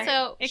 Yeah. And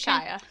also, It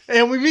Shia.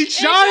 And we meet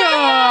Shia!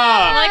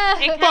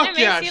 Like, it kind Fuck of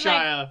yeah, makes you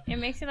Shia. like, it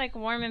makes you like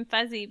warm and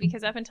fuzzy,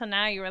 because up until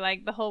now you were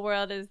like, the whole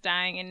world is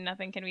dying and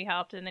nothing can be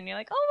helped, and then you're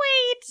like, oh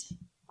wait,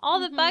 all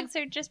the bugs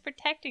are just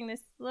protecting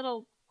this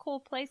little cool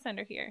place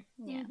under here.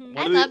 Yeah. Mhm.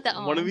 I love the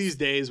One of ohms. these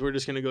days, we're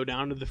just going to go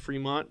down to the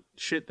Fremont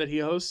shit that he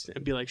hosts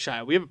and be like,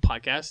 Shia, we have a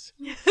podcast.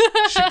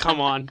 Should come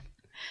on.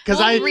 Because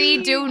We'll I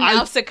redo I-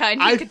 Nausicaa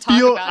and you I can talk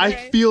feel about I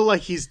it. feel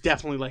like he's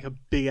definitely like a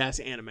big ass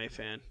anime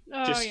fan.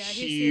 Oh, Just yeah,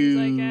 he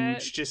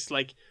huge, seems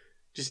like it.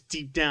 just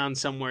deep down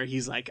somewhere,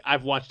 he's like,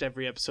 I've watched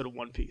every episode of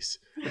One Piece.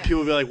 And people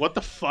will be like, what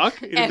the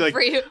fuck? And he'll be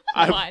like,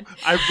 Everyone.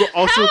 I've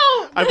also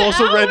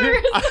read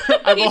Hours?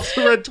 I've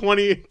also read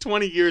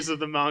 20 years of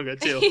the manga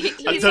too. I've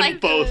He's done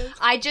like, both.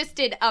 I just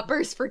did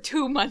uppers for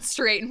 2 months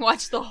straight and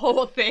watched the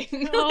whole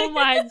thing. Oh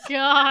my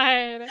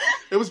god.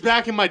 It was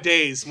back in my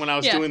days when I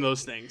was Yeah. doing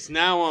those things.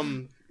 Now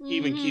I'm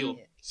even Mhm. keeled.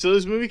 So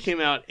this movie came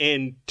out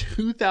in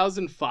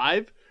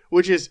 2005,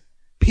 which is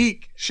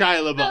peak Shia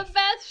LaBeouf. The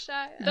best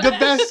Shia. The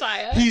best.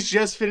 Shia. He's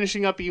just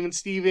finishing up Even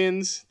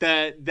Stevens.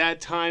 That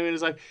time in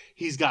his life,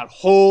 he's got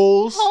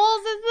holes.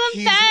 Holes is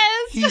the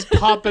best. He's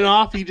popping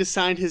off. He just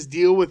signed his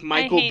deal with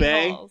Michael I hate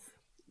Bay. holes.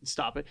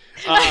 Stop it.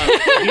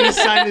 He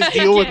just signed his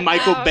deal with Get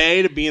Michael out.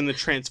 Bay to be in the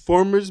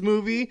Transformers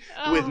movie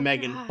with Oh,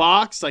 Megan God.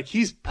 Fox. Like,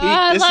 he's peak. Oh,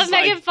 I this love is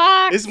Megan like,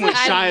 Fox. this is when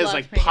I Shia is love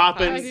like Megan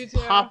Fox. I do too.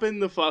 popping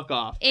the fuck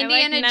off.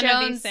 Indiana none of these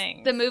Jones,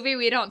 things. the movie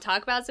we don't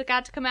talk about, so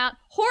got to come out.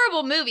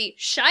 Horrible movie.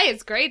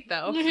 Shia's great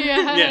though.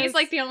 Yeah. Yeah. He's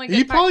like the only good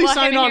He part. probably Well,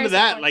 signed him and on to Harrison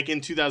that Ford. like in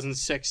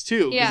 2006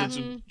 too, because Yeah. it's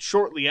Mhm.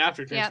 shortly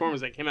after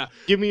Transformers that came out.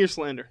 Give me your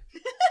slander.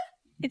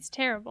 It's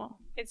terrible.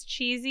 It's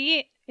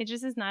cheesy. It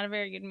just is not a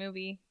very good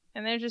movie.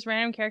 And there's just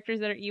random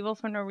characters that are evil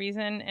for no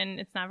reason, and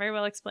it's not very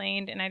well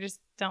explained, and I just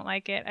don't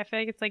like it. I feel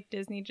like it's like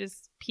Disney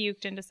just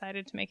puked and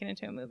decided to make it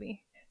into a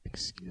movie.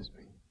 Excuse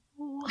me.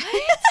 What?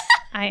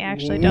 I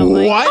actually don't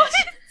like it. What?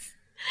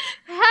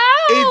 How?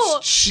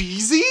 It's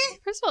cheesy.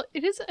 First of all,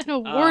 it is an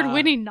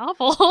award-winning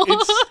novel.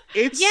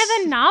 It's Yeah,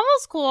 the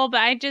novel's cool,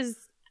 but I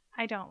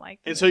don't like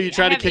it. And so you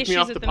try to kick me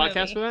off the movie.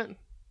 podcast for that?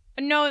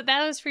 No,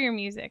 that was for your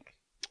music.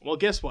 Well,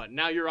 guess what?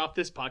 Now you're off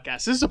this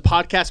podcast. This is a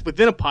podcast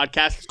within a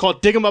podcast. It's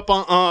called Dig 'em Up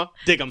on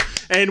Dig 'em.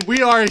 And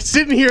we are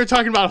sitting here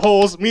talking about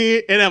holes,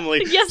 me and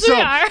Emily. Yes, so,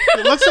 we are.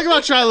 Let's talk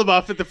about Shia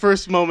LaBeouf at the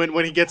first moment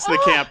when he gets to the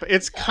camp.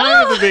 It's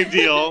kind of a big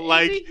deal.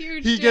 Like, It's a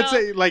huge he gets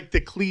deal. like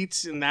the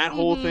cleats and that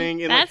whole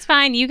thing. And That's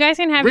fine. You guys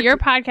can have Rick- your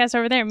podcast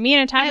over there. Me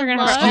and Natasha are going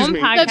to have our Excuse own me.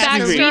 podcast. The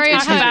Excuse me. where we backstory talk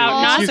Excuse me.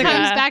 about Excuse me. Nausicaa.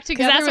 comes back 'Cause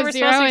together that's what with we're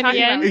zero supposed to be in the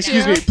talking end. about.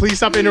 Excuse me, please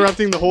stop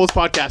interrupting the Holes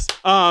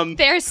podcast.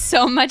 There's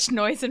so much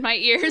noise in my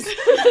ears.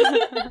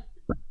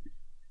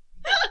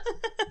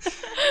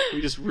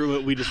 We just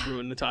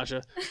ruined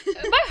Natasha.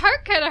 My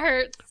heart kind of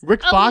hurts.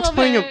 Rick A Fox little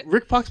playing bit.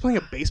 Rick Fox playing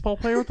a baseball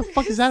player. What the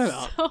fuck is that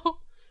about? So,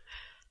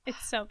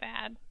 It's so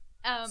bad.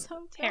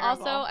 so terrible.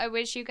 Also, I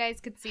wish you guys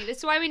could see. This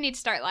is why we need to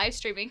start live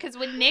streaming. Because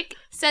when Nick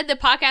said the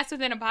podcast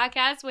within a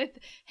podcast with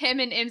him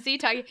and MC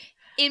talking,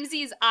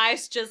 Imsy's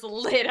eyes just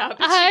lit up.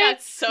 And she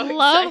got so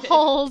love excited.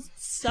 Holes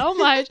so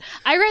much.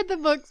 I read the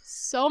book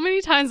so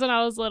many times when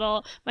I was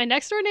little. My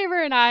next door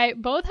neighbor and I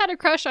both had a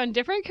crush on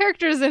different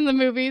characters in the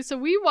movie, so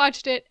we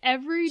watched it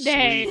every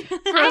day.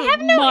 I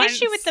have no months.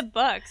 issue with the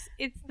books.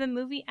 It's the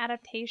movie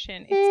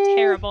adaptation. It's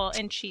terrible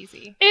and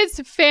cheesy. It's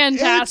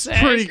fantastic.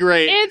 It's pretty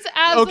great. It's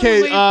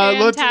absolutely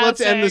fantastic.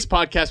 let's end this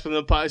podcast with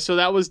the pod. So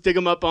that was Dig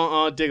 'em Up,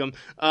 Dig 'em.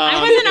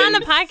 I wasn't on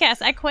the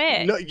podcast. I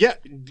quit. No, yeah,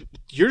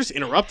 you're just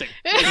interrupting.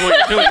 That's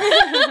what you're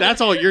doing. That's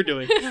all you're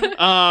doing.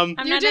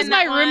 You're just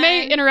my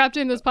roommate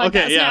interrupting this podcast.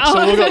 Okay, yeah. now.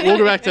 So we'll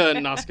go back to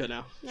Nausicaa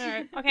now. All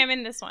right. Okay, I'm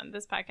in this one.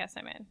 This podcast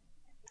I'm in.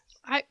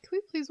 Can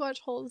we please watch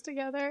Holes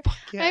together?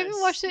 Yes. I haven't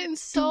watched it in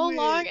so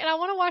long, and I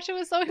want to watch it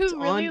with someone who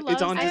really loves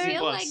it's on it. I Disney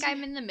feel Plus. like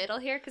I'm in the middle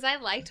here because I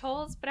liked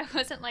Holes, but I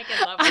wasn't like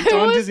in love with It's it.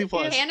 on Disney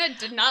Plus. Hannah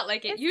did not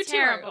like it. It's You two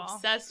terrible. are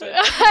obsessed with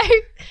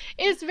it.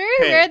 It's very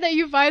Hey. rare that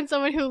you find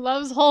someone who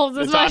loves Holes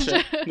as much.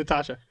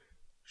 Natasha,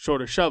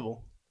 shorter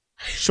shovel,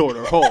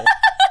 shorter hole.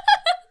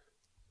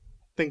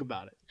 Think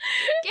about it.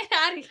 Get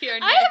out of here,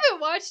 Nick. I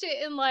haven't watched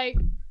it in like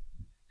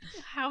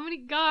how many?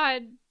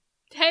 God,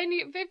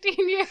 10,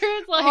 15 years.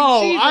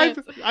 Like,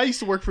 Jesus. I used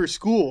to work for a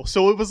school,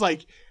 so it was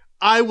like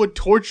I would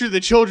torture the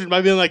children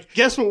by being like,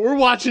 "Guess what we're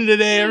watching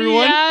today,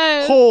 everyone?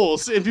 Yes.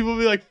 Holes," and people would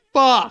be like,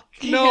 "Fuck,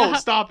 no, Yeah.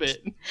 stop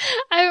it."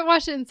 I haven't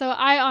watched it, and so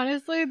I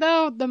honestly,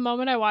 though, the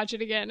moment I watch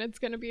it again, it's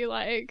gonna be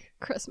like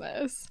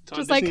Christmas, It's on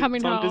just like Disney- coming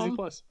it's on Disney home.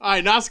 Plus. All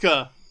right,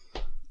 Nausicaa.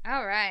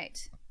 All right.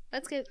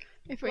 Let's go.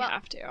 If we Well,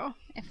 have to.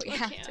 If we I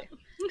have can't. to.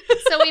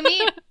 So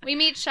we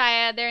meet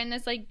Shia. They're in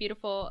this like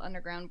beautiful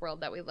underground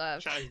world that we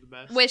love. Shia's the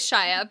best. With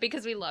Shia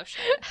because we love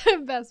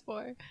Shia. Best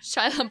boy.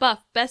 Shia LaBeouf,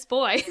 best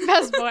boy.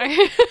 Best boy.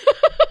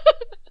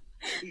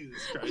 Jesus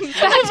Christ.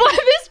 That's why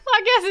this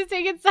podcast is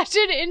taking such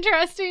an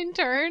interesting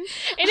turn,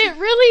 and it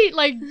really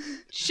like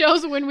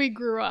shows when we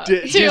grew up.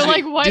 Disney,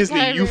 like what Disney,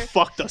 time you it-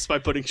 fucked us by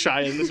putting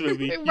Shia in this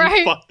movie. Right.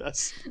 You fucked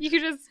us. You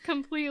could just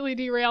completely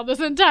derail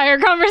this entire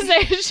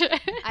conversation.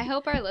 I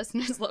hope our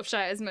listeners love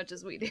Shia as much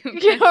as we do.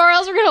 Or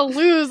else we're gonna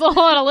lose a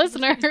lot of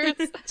listeners.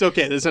 It's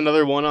okay. There's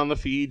another one on the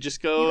feed.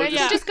 Just go. You guys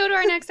Yeah. just go to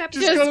our next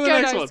episode. Just go to the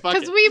next one. Fuck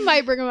because it. we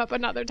might bring them up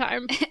another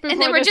time. And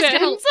then we're this just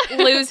ends.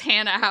 gonna lose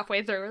Hannah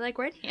halfway through. We're like,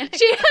 where'd Hannah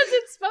She go?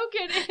 hasn't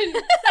spoken in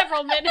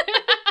several minutes.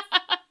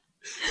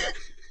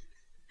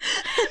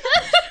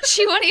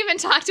 She won't even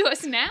talk to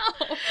us now.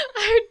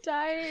 I'm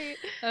dying.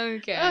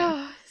 Okay.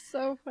 Oh,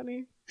 so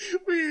funny.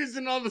 We're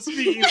using all the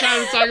speaking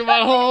time to talk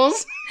about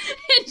holes.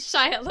 And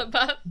Shia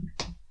LaBeouf.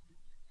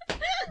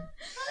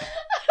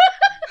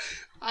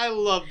 I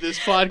love this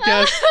podcast.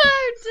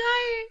 I'm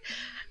dying.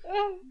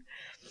 Oh.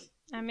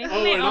 I'm making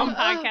Oh, my and own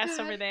I'm- podcast God.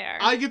 over there.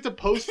 I get to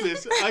post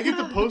this.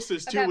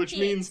 Too, About which pigs.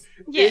 means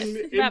Yes,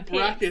 in about pigs.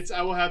 brackets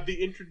I will have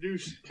the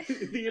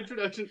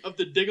introduction of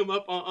the Dig 'em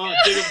Up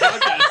Dig 'em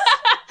podcast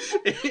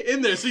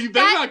in there. So you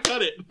better not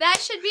cut it. That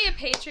should be a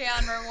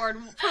Patreon reward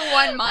for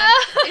 1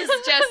 month.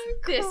 It's just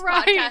this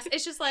Christ. podcast.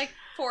 It's just like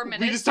 4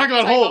 minutes. We just talk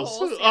about holes.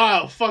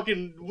 Yeah. Oh,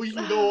 fucking! We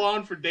can go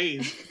on for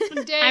days.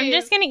 I'm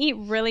just gonna eat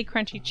really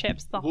crunchy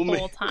chips the We'll whole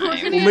make- We're time.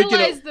 gonna We'll make it a-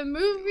 analyze the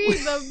movie,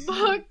 the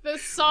book, the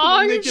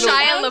song, make it a-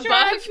 Shia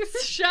soundtrack,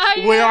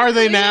 Shia, Where are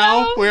they now?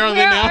 Leo, Where are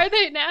they now? Where are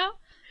they now?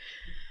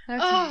 Okay.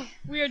 Oh,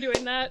 we are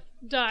doing that.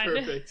 Done.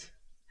 Perfect.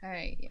 All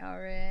right, y'all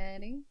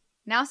ready?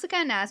 Nausicaa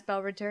and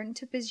Asbel return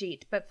to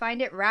Pajit, but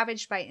find it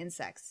ravaged by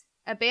insects.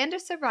 A band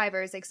of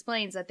survivors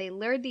explains that they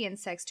lured the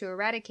insects to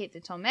eradicate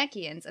the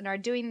Tolmekians and are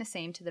doing the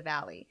same to the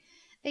valley.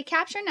 They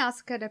capture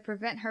Nausicaa to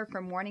prevent her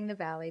from warning the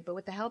valley, but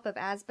with the help of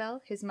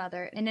Asbel, his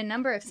mother, and a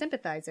number of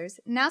sympathizers,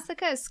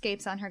 Nausicaa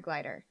escapes on her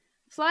glider.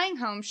 Flying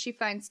home, she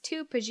finds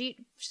 2 Pajit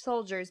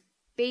soldiers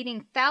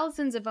baiting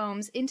thousands of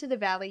ohms into the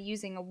valley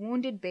using a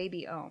wounded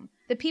baby ohm.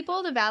 The people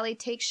of the valley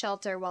take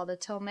shelter while the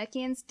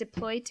Tolmekians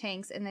deploy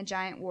tanks and the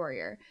giant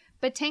warrior.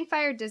 But tank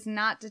fire does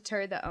not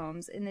deter the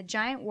ohms, and the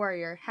giant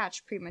warrior,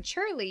 hatched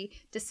prematurely,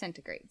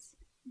 disintegrates.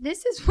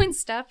 This is when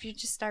stuff you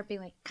just start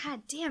being like,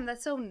 God damn,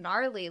 that's so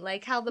gnarly.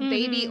 Like how the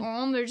baby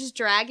ohm, they're just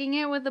dragging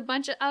it with a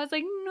bunch of. I was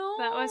like, no.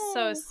 That was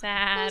so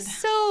sad. That's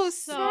so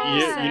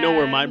sad. You know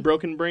where my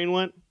broken brain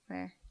went?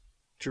 Where?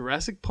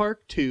 Jurassic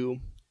Park 2,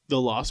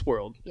 The Lost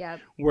World, Yeah.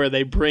 where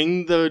they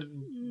bring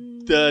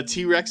the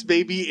T-Rex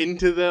baby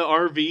into the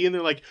RV and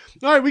they're like,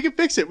 all right, we can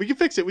fix it.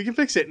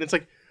 And it's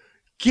like,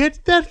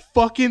 get that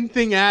fucking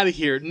thing out of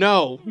here.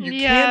 No, you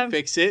can't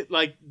fix it.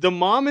 Like, the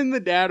mom and the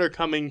dad are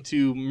coming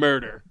to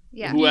murder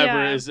Yeah.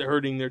 whoever is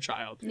hurting their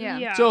child.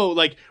 Yeah. So,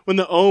 like, when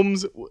the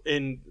ohms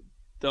and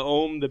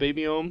the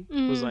baby ohm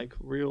was like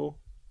real,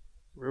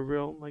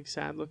 like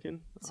sad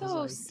looking. I was So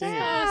like, sad.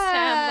 damn.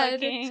 Sad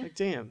It's looking. like,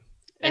 damn.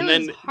 It And was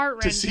then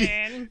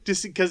heart-wrenching.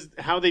 just because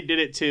how they did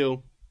it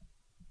too,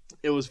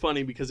 it was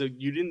funny because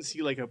you didn't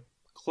see like a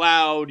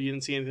cloud, you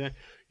didn't see anything.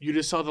 You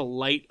just saw the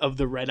light of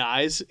the red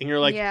eyes, and you're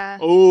like, Yeah.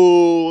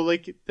 oh,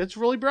 like that's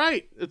really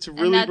bright. It's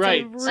really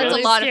bright. That's So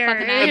a lot of scary.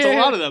 fucking that's eyes. a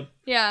lot of them.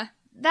 Yeah.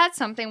 That's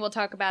something we'll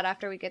talk about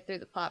after we get through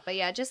the plot. But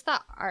yeah, just the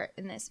art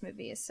in this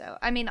movie is so...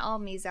 I mean, all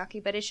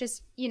Miyazaki, but it's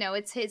just,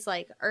 it's his,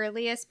 like,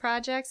 earliest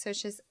project. So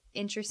it's just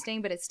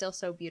interesting, but it's still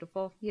so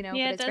beautiful, you know?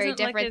 Yeah, but it's very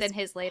different than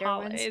his later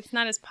ones. It's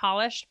not as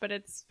polished, but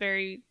it's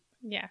very,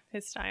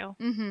 his style.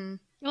 Mm-hmm.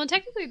 Well, and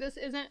technically, this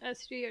isn't a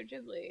Studio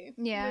Ghibli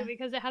movie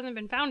because it hasn't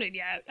been founded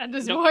yet at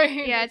this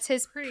point. Yeah, it's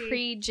his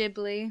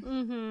pre-Ghibli.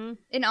 Mm-hmm.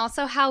 And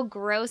also how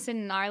gross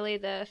and gnarly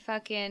the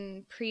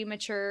fucking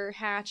premature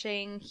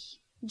hatching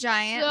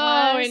giant so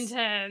was.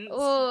 Intense.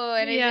 Oh,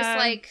 and it just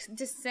like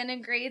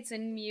disintegrates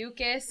in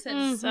mucus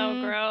and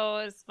so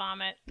gross.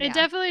 Vomit. It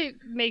definitely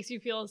makes you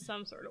feel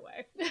some sort of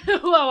way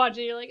while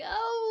watching. You're like,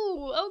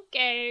 oh,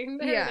 okay.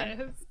 There it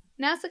is.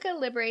 Nausicaa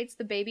liberates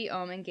the baby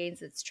Ohm and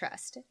gains its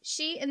trust.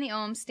 She and the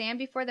Ohms stand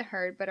before the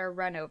herd but are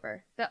run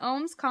over. The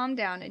Ohms calm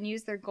down and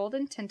use their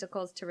golden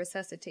tentacles to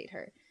resuscitate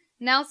her.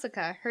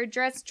 Nausicaa, her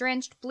dress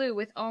drenched blue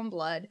with Ohm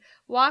blood,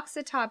 walks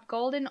atop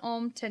golden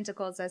Ohm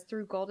tentacles as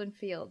through golden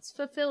fields,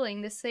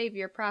 fulfilling the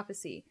savior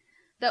prophecy.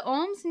 The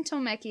Ohms and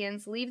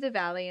Tomekians leave the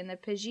valley and the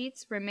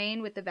Pajits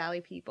remain with the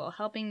valley people,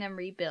 helping them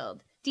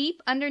rebuild.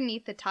 Deep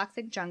underneath the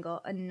toxic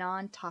jungle, a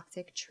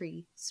non-toxic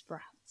tree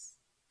sprouts.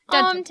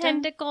 Ohm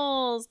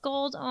tentacles,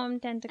 gold Ohm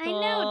tentacles. I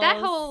know,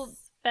 that whole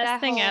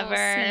thing ever.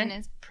 Scene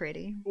is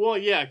pretty. Well,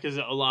 yeah, because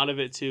a lot of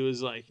it too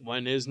is like,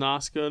 when is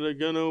Nausicaa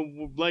gonna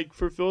like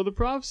fulfill the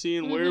prophecy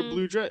and wear a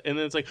blue dress? And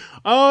then it's like,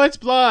 oh, it's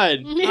blood.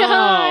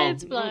 Yeah,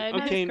 it's blood.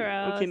 Okay,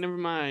 That's okay, never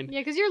mind.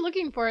 Yeah, because you're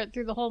looking for it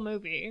through the whole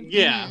movie.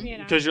 Yeah,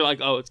 because you're like,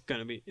 oh, it's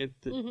gonna be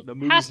the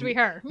movie has to be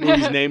her.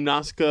 movie's named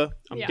Nausicaa.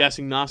 I'm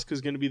guessing Nausicaa's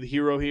gonna be the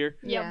hero here.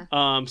 Yeah.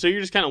 So you're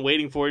just kind of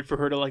waiting for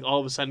her to like all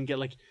of a sudden get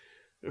like.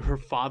 Her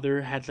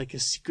father had like a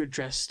secret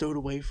dress stowed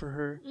away for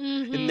her,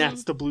 and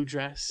that's the blue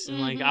dress.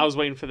 And like I was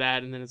waiting for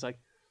that, and then it's like,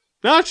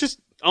 no, it's just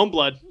Ohm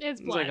blood.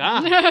 It's blood.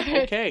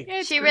 Like,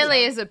 okay. She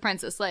really is a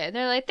Princess Leia.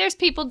 They're like, there's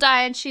people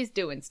dying, she's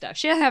doing stuff.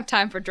 She doesn't have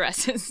time for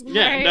dresses.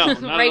 Yeah, no,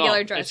 not regular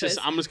at all. dresses. It's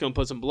just I'm just gonna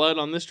put some blood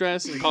on this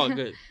dress and call it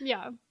good.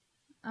 Yeah.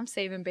 I'm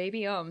saving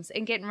baby Ohms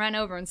and getting run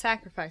over and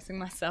sacrificing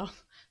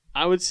myself.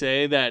 I would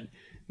say that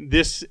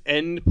this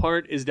end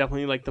part is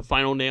definitely like the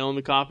final nail in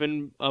the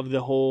coffin of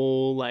the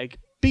whole like.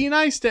 Be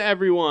nice to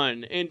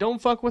everyone and don't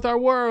fuck with our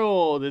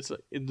world. It's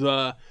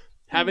the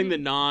having the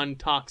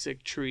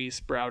non-toxic tree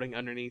sprouting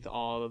underneath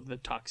all of the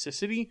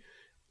toxicity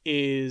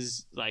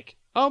is like,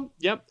 oh,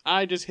 yep,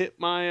 I just hit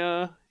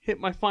my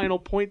final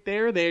point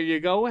there. There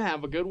you go.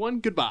 Have a good one.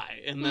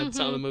 Goodbye. And that's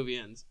how the movie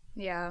ends.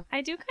 Yeah.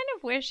 I do kind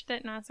of wish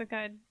that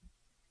Nausicaa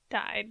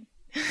died.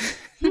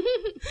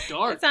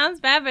 Dark. It sounds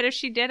bad, but if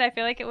she did, I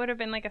feel like it would have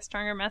been like a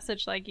stronger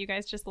message. Like, you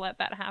guys just let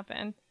that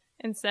happen.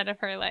 Instead of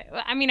her, like,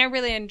 I mean, I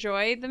really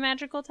enjoyed the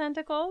magical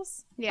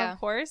tentacles, of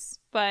course,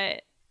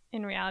 but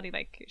in reality,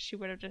 like, she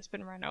would have just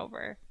been run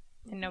over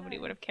and nobody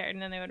would have cared.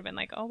 And then they would have been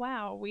like, oh,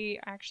 wow, we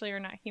actually are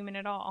not human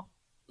at all.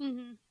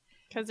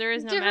 Because there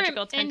is no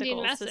magical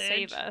tentacles to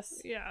save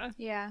us. Yeah.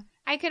 Yeah.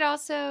 I could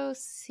also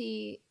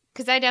see,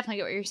 because I definitely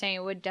get what you're saying.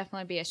 It would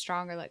definitely be a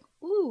stronger, like,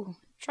 ooh,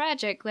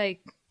 tragic, like,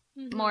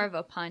 more of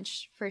a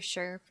punch for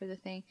sure for the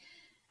thing.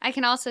 I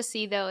can also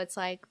see, though, it's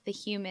like the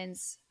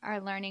humans are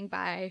learning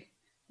by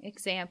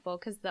example,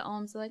 because the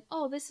Ohms are like,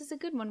 oh, this is a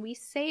good one, we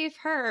save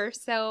her,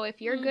 so if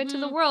you're good to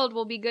the world,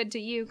 we'll be good to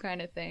you,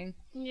 kind of thing.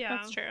 Yeah,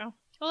 that's true.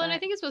 Well, and I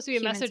think it's supposed to be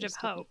a message of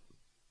hope,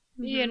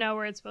 you know,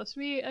 where it's supposed to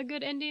be a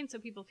good ending so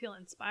people feel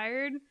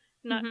inspired,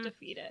 not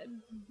defeated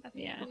at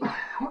the end.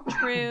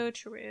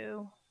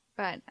 True.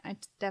 But I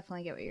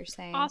definitely get what you're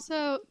saying.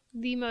 Also,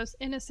 the most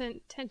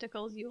innocent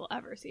tentacles you will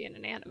ever see in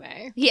an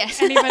anime.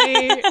 Yes.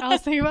 Anybody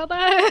else think about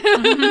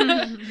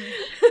that?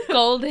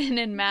 Golden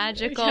and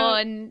magical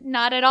and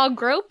not at all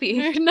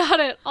gropey.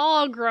 Not at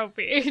all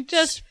gropey.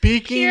 Just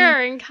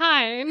pure and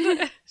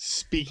kind.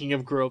 Speaking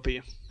of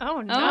gropey. Oh,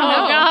 no. Oh,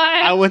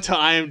 God. I went to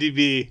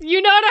IMDb.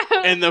 You know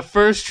what? And the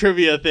first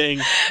trivia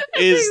thing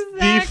is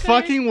the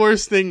fucking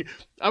worst thing.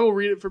 I will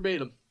read it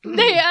verbatim. That's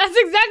exactly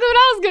what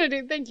I was going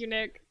to do. Thank you,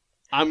 Nick.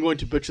 I'm going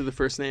to butcher the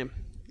first name.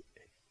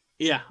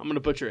 Yeah, I'm going to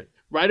butcher it.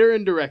 Writer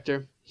and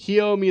director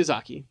Hayao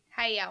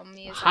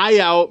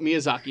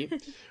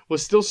Miyazaki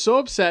was still so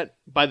upset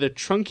by the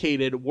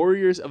truncated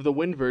Warriors of the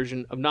Wind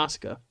version of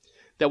Nausicaa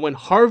that when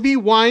Harvey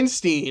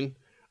Weinstein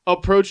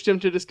approached him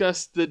to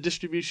discuss the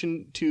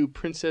distribution to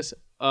Princess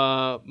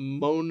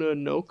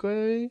Mononoke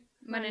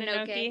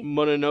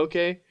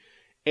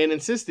and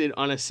insisted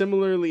on a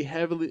similarly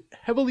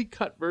heavily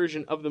cut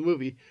version of the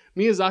movie,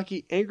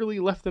 Miyazaki angrily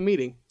left the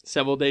meeting.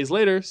 Several days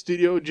later,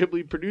 Studio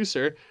Ghibli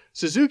producer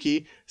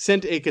Suzuki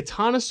sent a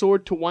katana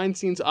sword to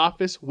Weinstein's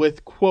office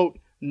with, quote,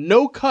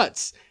 no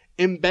cuts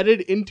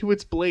embedded into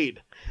its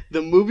blade.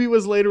 The movie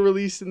was later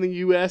released in the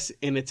U.S.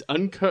 in its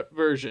uncut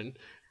version.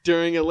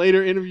 During a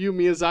later interview,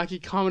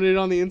 Miyazaki commented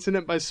on the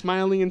incident by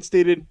smiling and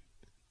stated,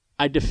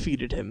 I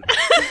defeated him.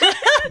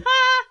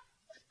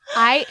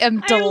 I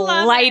am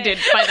delighted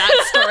by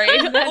that story.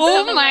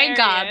 Oh my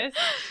God.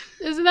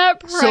 Isn't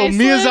that priceless? So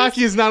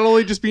Miyazaki is not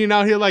only just being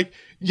out here like,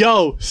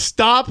 yo,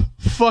 stop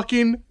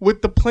fucking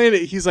with the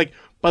planet. He's like,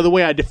 by the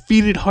way, I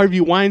defeated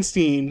Harvey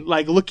Weinstein.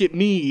 Like, look at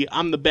me.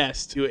 I'm the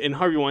best. And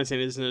Harvey Weinstein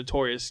is a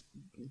notorious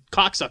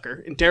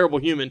cocksucker and terrible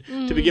human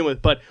to begin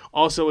with, but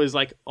also is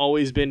like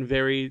always been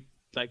very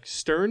like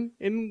stern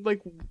in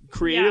like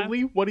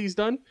creatively what he's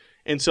done.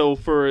 And so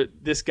for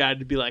this guy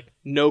to be like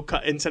no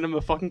cut and send him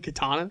a fucking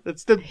katana,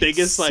 that's the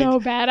biggest like so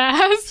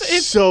badass.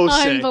 It's so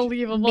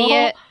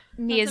unbelievable.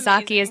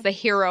 Miyazaki is the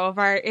hero of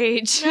our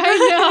age.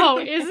 I know,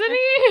 isn't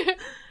he?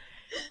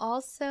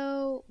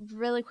 Also,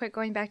 really quick,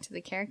 going back to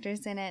the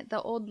characters in it,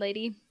 the old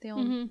lady, the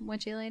old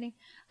witchy lady.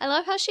 I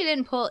love how she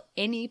didn't pull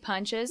any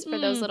punches for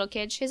those little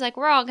kids. She's like,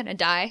 we're all gonna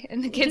die.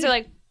 And the kids are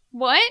like,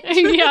 what?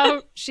 Yeah.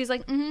 She's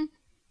like,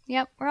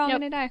 yep, we're all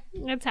gonna die.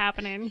 It's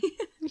happening.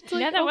 It's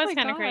Like, like, that oh was my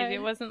kind of God. crazy.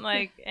 It wasn't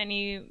like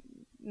any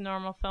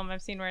normal film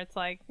I've seen where it's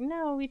like,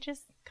 no, we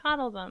just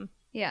coddle them.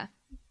 Yeah.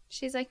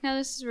 She's like, no,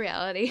 this is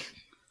reality.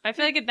 I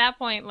feel like at that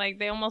point, like,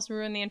 they almost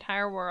ruined the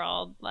entire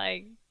world.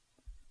 Like,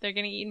 they're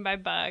getting eaten by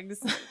bugs.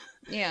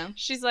 Yeah.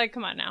 She's like,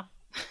 come on now.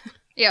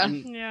 Yeah.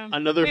 Yeah.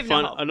 Another We have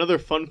no hope. another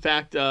fun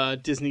fact,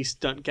 Disney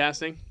stunt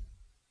casting.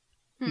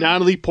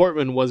 Natalie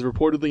Portman was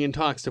reportedly in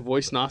talks to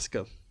voice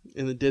Nausicaa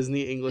in the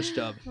Disney English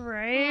dub.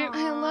 Right?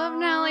 I love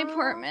Natalie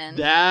Portman.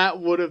 That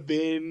would have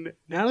been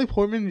Natalie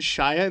Portman and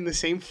Shia in the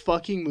same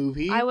fucking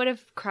movie. I would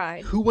have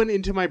cried. Who went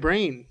into my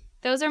brain?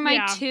 Those are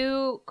my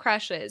two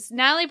crushes.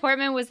 Natalie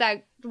Portman was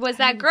that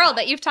girl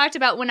that you've talked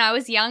about when I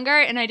was younger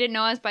and I didn't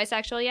know I was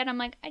bisexual yet. I'm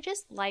like, I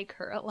just like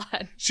her a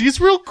lot. She's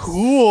real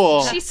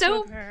cool. She's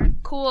so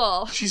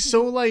cool. She's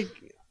so like,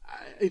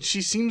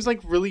 she seems like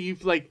really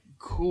like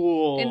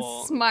cool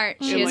And smart.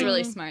 She And, is like-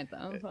 really smart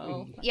though.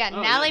 So. Yeah,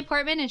 Natalie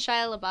Portman and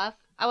Shia LaBeouf.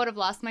 I would have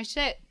lost my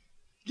shit.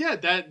 Yeah,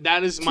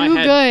 that is my Too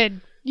head.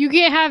 good. You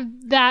can't have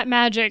that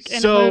magic in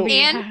So- a movie.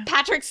 And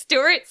Patrick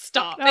Stewart,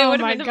 stop. It Oh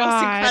would have my been the God.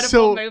 most incredible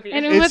So- movie.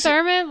 And It's- with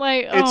Thurman,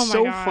 like, oh my It's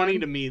so God. funny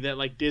to me that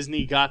like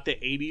Disney got the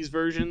 80s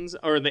versions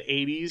or the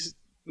 80s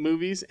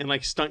movies and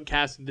like stunt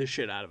casted the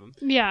shit out of them.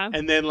 Yeah.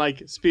 And then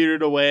like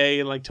Spirited Away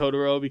and like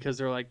Totoro because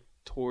they're like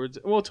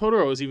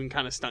Totoro was even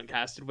kind of stunt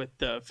casted with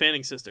the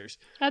Fanning sisters.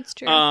 That's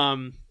true.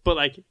 But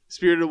like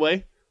Spirited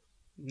Away,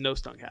 no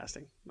stunt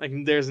casting. Like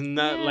there's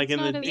not Yeah, like it's in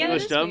not the as- Yeah,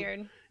 English that is dub.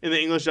 weird. In the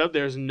English dub,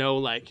 there's no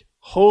like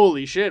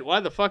holy shit, why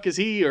the fuck is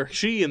he or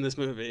she in this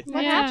movie?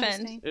 What Yeah.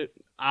 happened?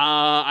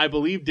 I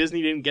believe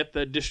Disney didn't get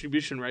the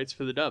distribution rights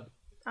for the dub,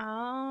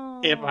 Oh.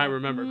 if I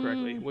remember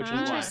correctly, which is why.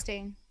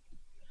 Interesting.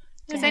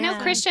 Because I know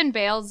Damn. Christian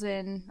Bale's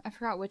in, I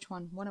forgot which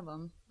one of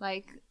them.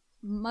 Like,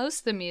 most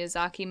of the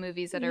Miyazaki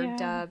movies that are Yeah.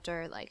 dubbed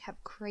are like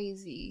have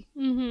crazy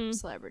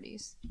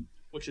celebrities.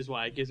 Which is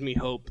why it gives me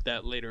hope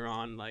that later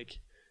on, like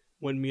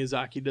when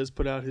Miyazaki does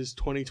put out his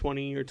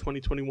 2020 or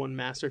 2021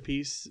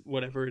 masterpiece,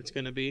 whatever it's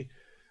going to be,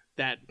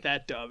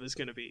 that dub is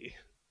going to be,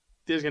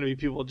 there's going to be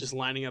people just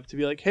lining up to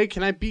be like, hey,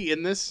 can I be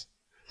in this?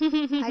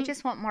 I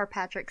just want more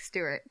Patrick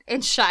Stewart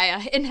and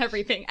Shia in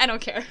everything. I don't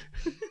care.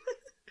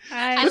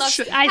 I love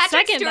I Patrick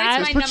second Stewart's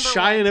that. my Let's put number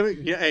Shia in one.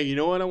 every, yeah, hey, you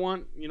know what I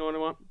want?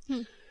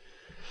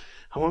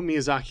 I want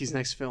Miyazaki's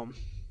next film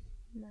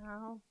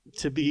No.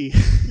 to be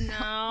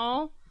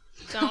No.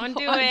 Don't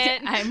do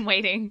it. I'm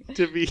waiting.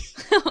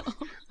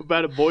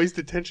 about a boys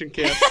detention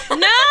camp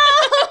No!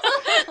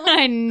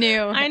 I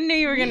knew. I knew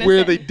you were going to where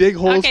say. they dig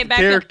holes Okay, for back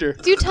up. character.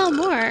 Do tell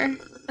more.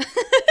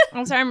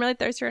 I'm sorry, I'm really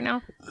thirsty right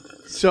now.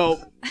 So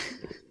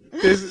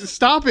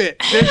stop it.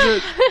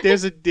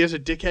 There's a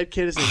dickhead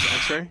kid. His name's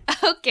X-Ray.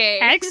 Okay.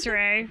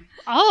 X-ray.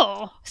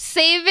 Oh.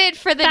 Save it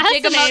for the That's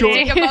dig 'em up,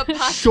 amazing. dig 'em up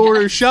podcast.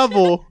 Shorter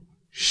shovel,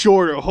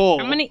 shorter hole.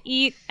 I'm going to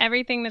eat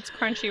everything that's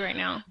crunchy right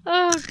now.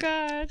 Oh,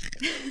 God.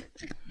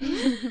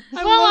 I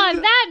Well, love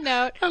on that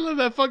note, I love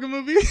that fucking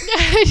movie.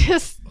 I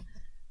just...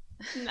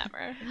 Never.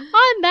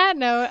 On that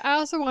note, I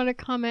also want to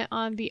comment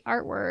on the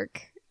artwork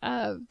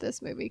of this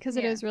movie because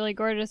it Yeah. is really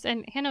gorgeous.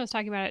 And Hannah was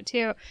talking about it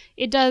too.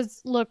 It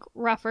does look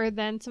rougher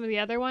than some of the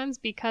other ones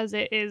because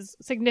it is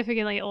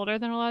significantly older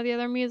than a lot of the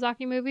other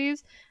Miyazaki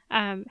movies.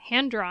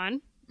 Hand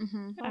drawn,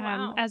 Mm-hmm. Oh,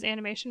 wow. as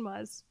animation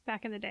was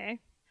back in the day.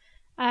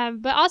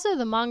 But also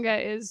the manga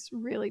is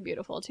really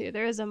beautiful too.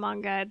 There is a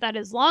manga that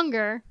is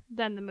longer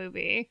than the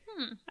movie.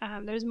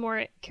 There's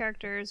more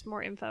characters,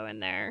 more info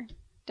in there.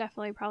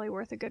 Definitely probably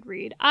worth a good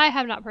read. I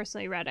have not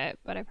personally read it,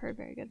 but I've heard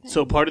very good things.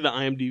 So part of the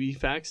IMDb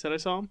facts that I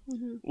saw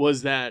Mhm.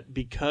 was that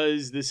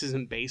because this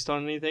isn't based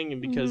on anything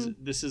and because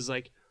this is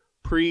like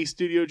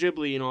pre-Studio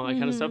Ghibli and all that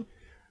kind of stuff,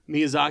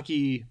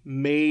 Miyazaki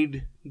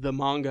made the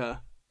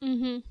manga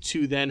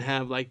to then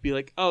have like be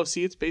like, oh,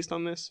 see, it's based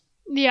on this.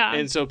 Yeah.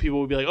 And so people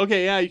would be like,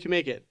 okay, yeah, you can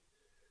make it.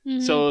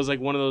 So it was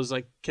like one of those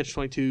like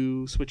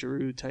Catch-22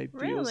 switcheroo type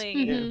deals. Really?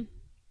 Yeah.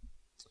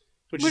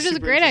 Which is a super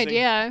great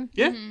interesting. idea.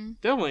 Yeah,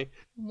 definitely.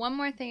 One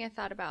more thing I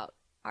thought about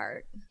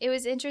art. It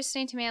was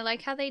interesting to me. I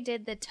like how they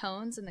did the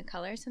tones and the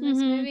colors in this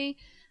movie.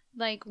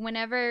 Like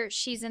whenever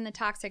she's in the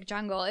toxic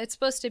jungle, it's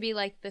supposed to be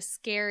like the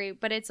scary,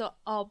 but it's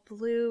all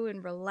blue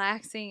and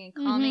relaxing and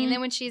calming. And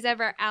then when she's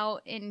ever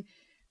out in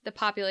the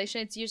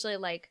population, it's usually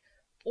like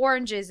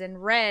oranges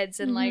and reds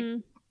and like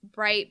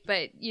bright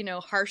but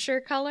harsher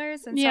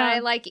colors. And so I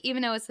like,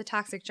 even though it's the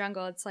toxic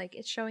jungle, it's like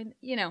it's showing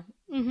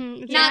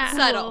not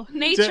subtle.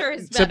 Nature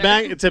is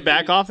better. To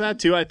back off that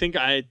too, I think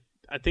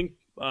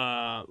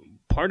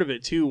part of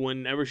it too.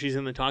 Whenever she's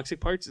in the toxic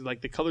parts,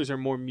 like the colors are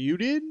more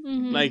muted,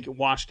 like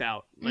washed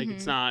out. Like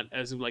it's not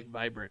as like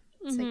vibrant.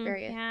 It's like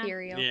very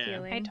ethereal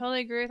feeling. I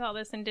totally agree with all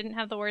this and didn't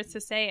have the words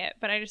to say it,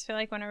 but I just feel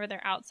like whenever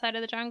they're outside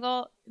of the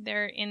jungle,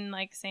 they're in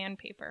like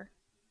sandpaper.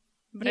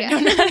 But I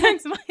don't know how to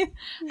explain.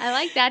 I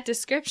like that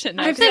description.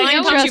 I feel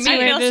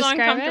so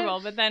uncomfortable,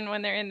 but then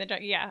when they're in the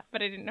jungle,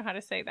 but I didn't know how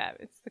to say that.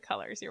 It's the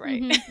colors. You're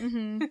right.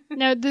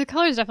 No, the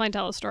colors definitely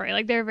tell a story.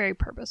 Like they're very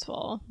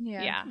purposeful.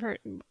 Yeah.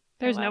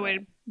 There's no way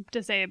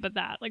to say it but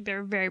that. Like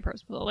they're very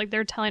purposeful. Like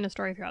they're telling a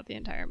story throughout the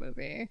entire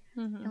movie.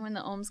 And when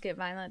the Ohms get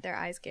violent, their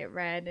eyes get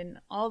red, and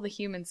all the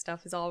human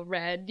stuff is all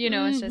red. You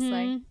know, it's just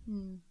like,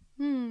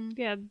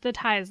 yeah, the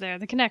ties there,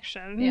 the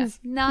connection. Yeah.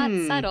 Not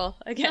subtle.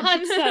 Again,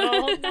 not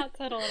subtle. Not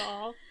subtle at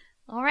all.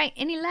 All right.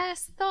 Any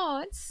last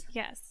thoughts?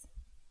 Yes.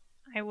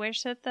 I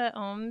wish that the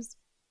Ohms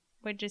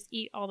would just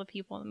eat all the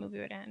people and the movie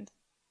would end.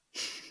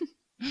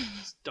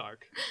 It's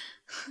dark.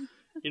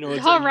 You know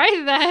what's all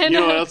right then. You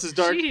know what else is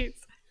dark? Jeez.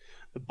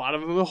 The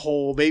bottom of the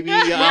hole, baby.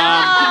 We're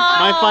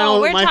my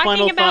talking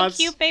final about thoughts.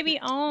 Cute baby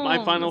Ohms.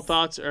 My final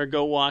thoughts are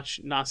go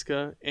watch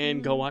Nausicaa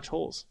and go watch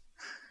Holes.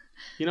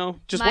 You know,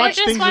 just watch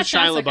things with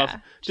Shia Nausicaa.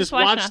 LaBeouf. Just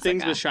watch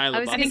things with Shia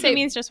LaBeouf. I think it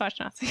means just watch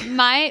Nausicaa.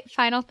 My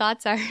final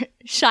thoughts are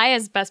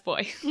Shia's best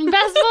boy.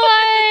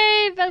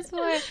 Best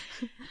boy.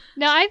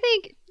 No, I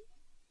think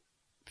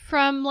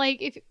from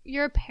like if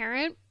you're a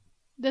parent,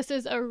 this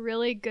is a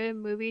really good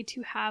movie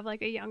to have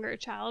like a younger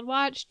child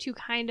watch to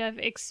kind of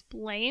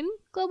explain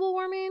global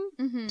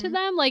warming to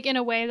them, like in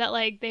a way that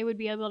like they would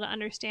be able to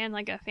understand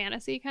like a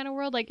fantasy kind of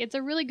world. Like it's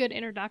a really good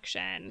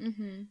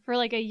introduction for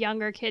like a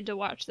younger kid to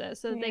watch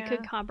this so that they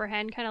could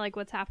comprehend kind of like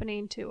what's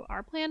happening to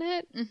our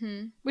planet,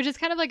 which is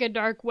kind of like a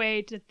dark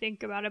way to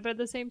think about it. But at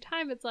the same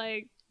time, it's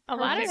like a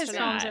lot of his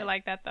films are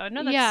like that though.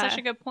 No, that's such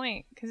a good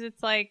point because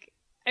it's like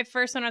at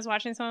first when I was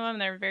watching some of them,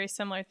 they're very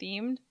similar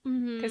themed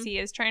because he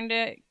is trying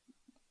to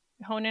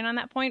hone in on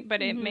that point, but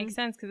it makes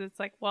sense because it's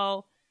like,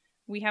 well,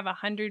 we have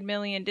 100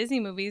 million Disney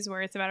movies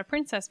where it's about a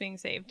princess being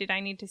saved. Did I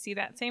need to see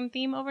that same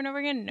theme over and over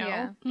again? No.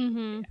 Yeah.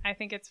 I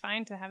think it's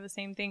fine to have the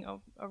same thing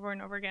over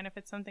and over again if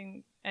it's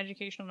something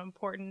educational and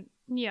important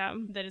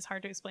that is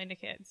hard to explain to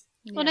kids.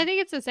 Well, and I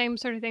think it's the same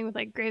sort of thing with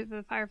like Grave of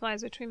the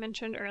Fireflies, which we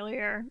mentioned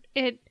earlier.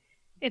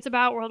 It's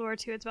about World War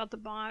II. It's about the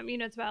bomb. You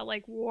know, it's about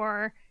like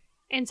war.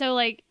 And so,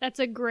 like, that's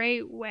a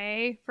great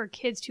way for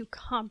kids to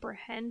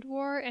comprehend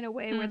war in a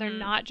way where they're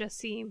not just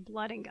seeing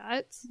blood and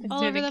guts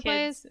all over the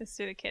place. It's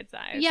through the kids'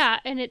 eyes. Yeah,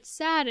 and it's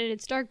sad and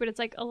it's dark, but it's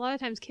like a lot of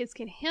times kids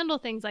can handle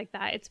things like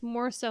that. It's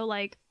more so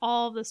like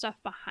all the stuff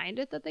behind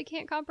it that they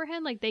can't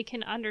comprehend. Like, they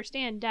can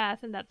understand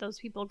death and that those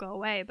people go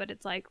away, but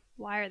it's like,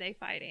 why are they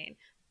fighting?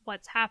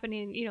 What's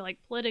happening, you know, like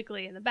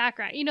politically in the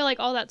background, you know, like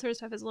all that sort of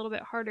stuff is a little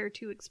bit harder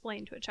to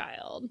explain to a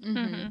child,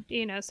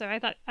 you know, so I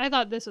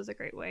thought this was a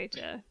great way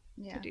to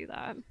do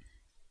that.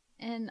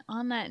 And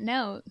on that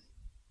note,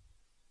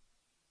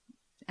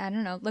 I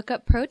don't know, look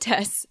up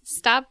protests,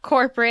 stop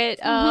corporate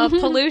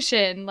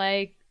pollution,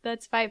 like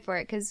let's fight for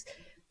it because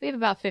we have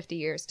about 50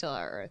 years till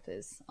our earth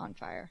is on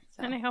fire.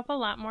 So. And I hope a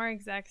lot more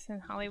execs in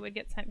Hollywood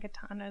get sent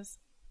katanas.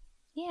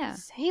 Yeah,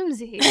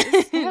 samesies.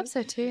 I hope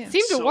so too.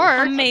 Seemed to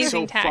work.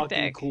 Amazing so tactic.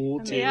 Fucking cool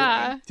too.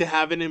 Yeah. To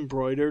have it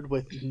embroidered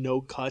with no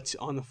cuts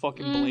on the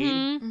fucking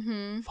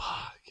blade.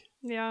 Fuck.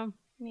 Yeah.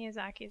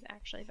 Miyazaki is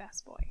actually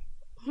best boy.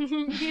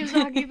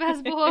 Miyazaki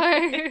best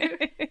boy.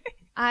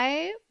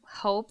 I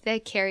hope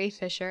that Carrie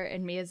Fisher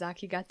and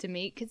Miyazaki got to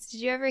meet because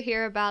did you ever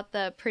hear about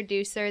the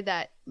producer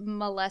that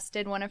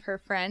molested one of her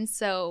friends?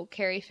 So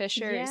Carrie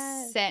Fisher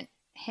sent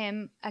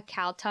him a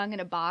cow tongue in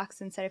a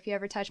box and said, if you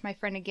ever touch my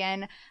friend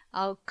again,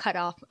 I'll cut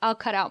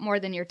out more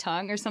than your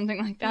tongue or something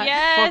like that.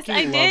 Yes,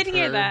 I did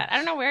hear that. I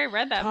don't know where I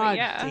read that, God but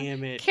yeah.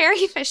 Damn it.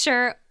 Carrie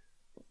Fisher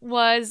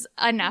is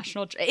a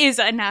national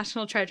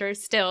treasure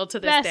still to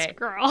this day. Best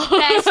girl.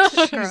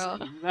 Best girl.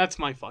 That's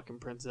my fucking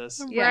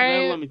princess. Yeah.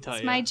 Right? Let me tell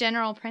you. My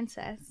general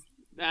princess.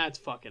 That's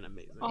fucking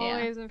amazing.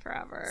 Always and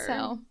forever.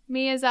 So,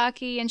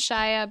 Miyazaki and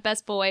Shia,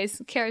 best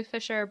boys. Carrie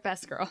Fisher,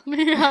 best girl.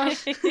 I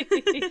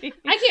can't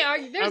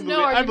argue. There's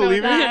no argument I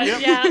believe with that. it.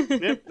 Yep. Yeah.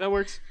 Yep, that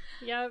works.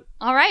 Yep.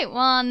 All right. Well,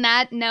 on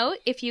that note,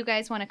 if you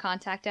guys want to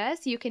contact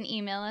us, you can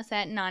email us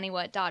at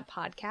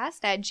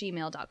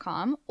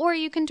naniwhat.podcast@gmail.com or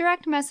you can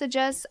direct message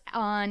us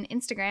on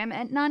Instagram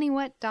at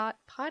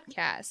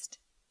naniwhat.podcast.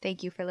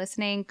 Thank you for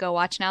listening. Go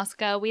watch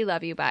Nausicaa. We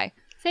love you. Bye.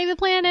 Save the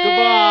planet.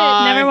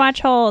 Goodbye. Never watch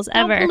Holes,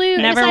 ever. Don't pollute.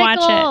 Never watch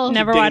Recycle. it.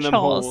 Never Keep watch digging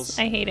them Holes. holes.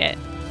 I hate it.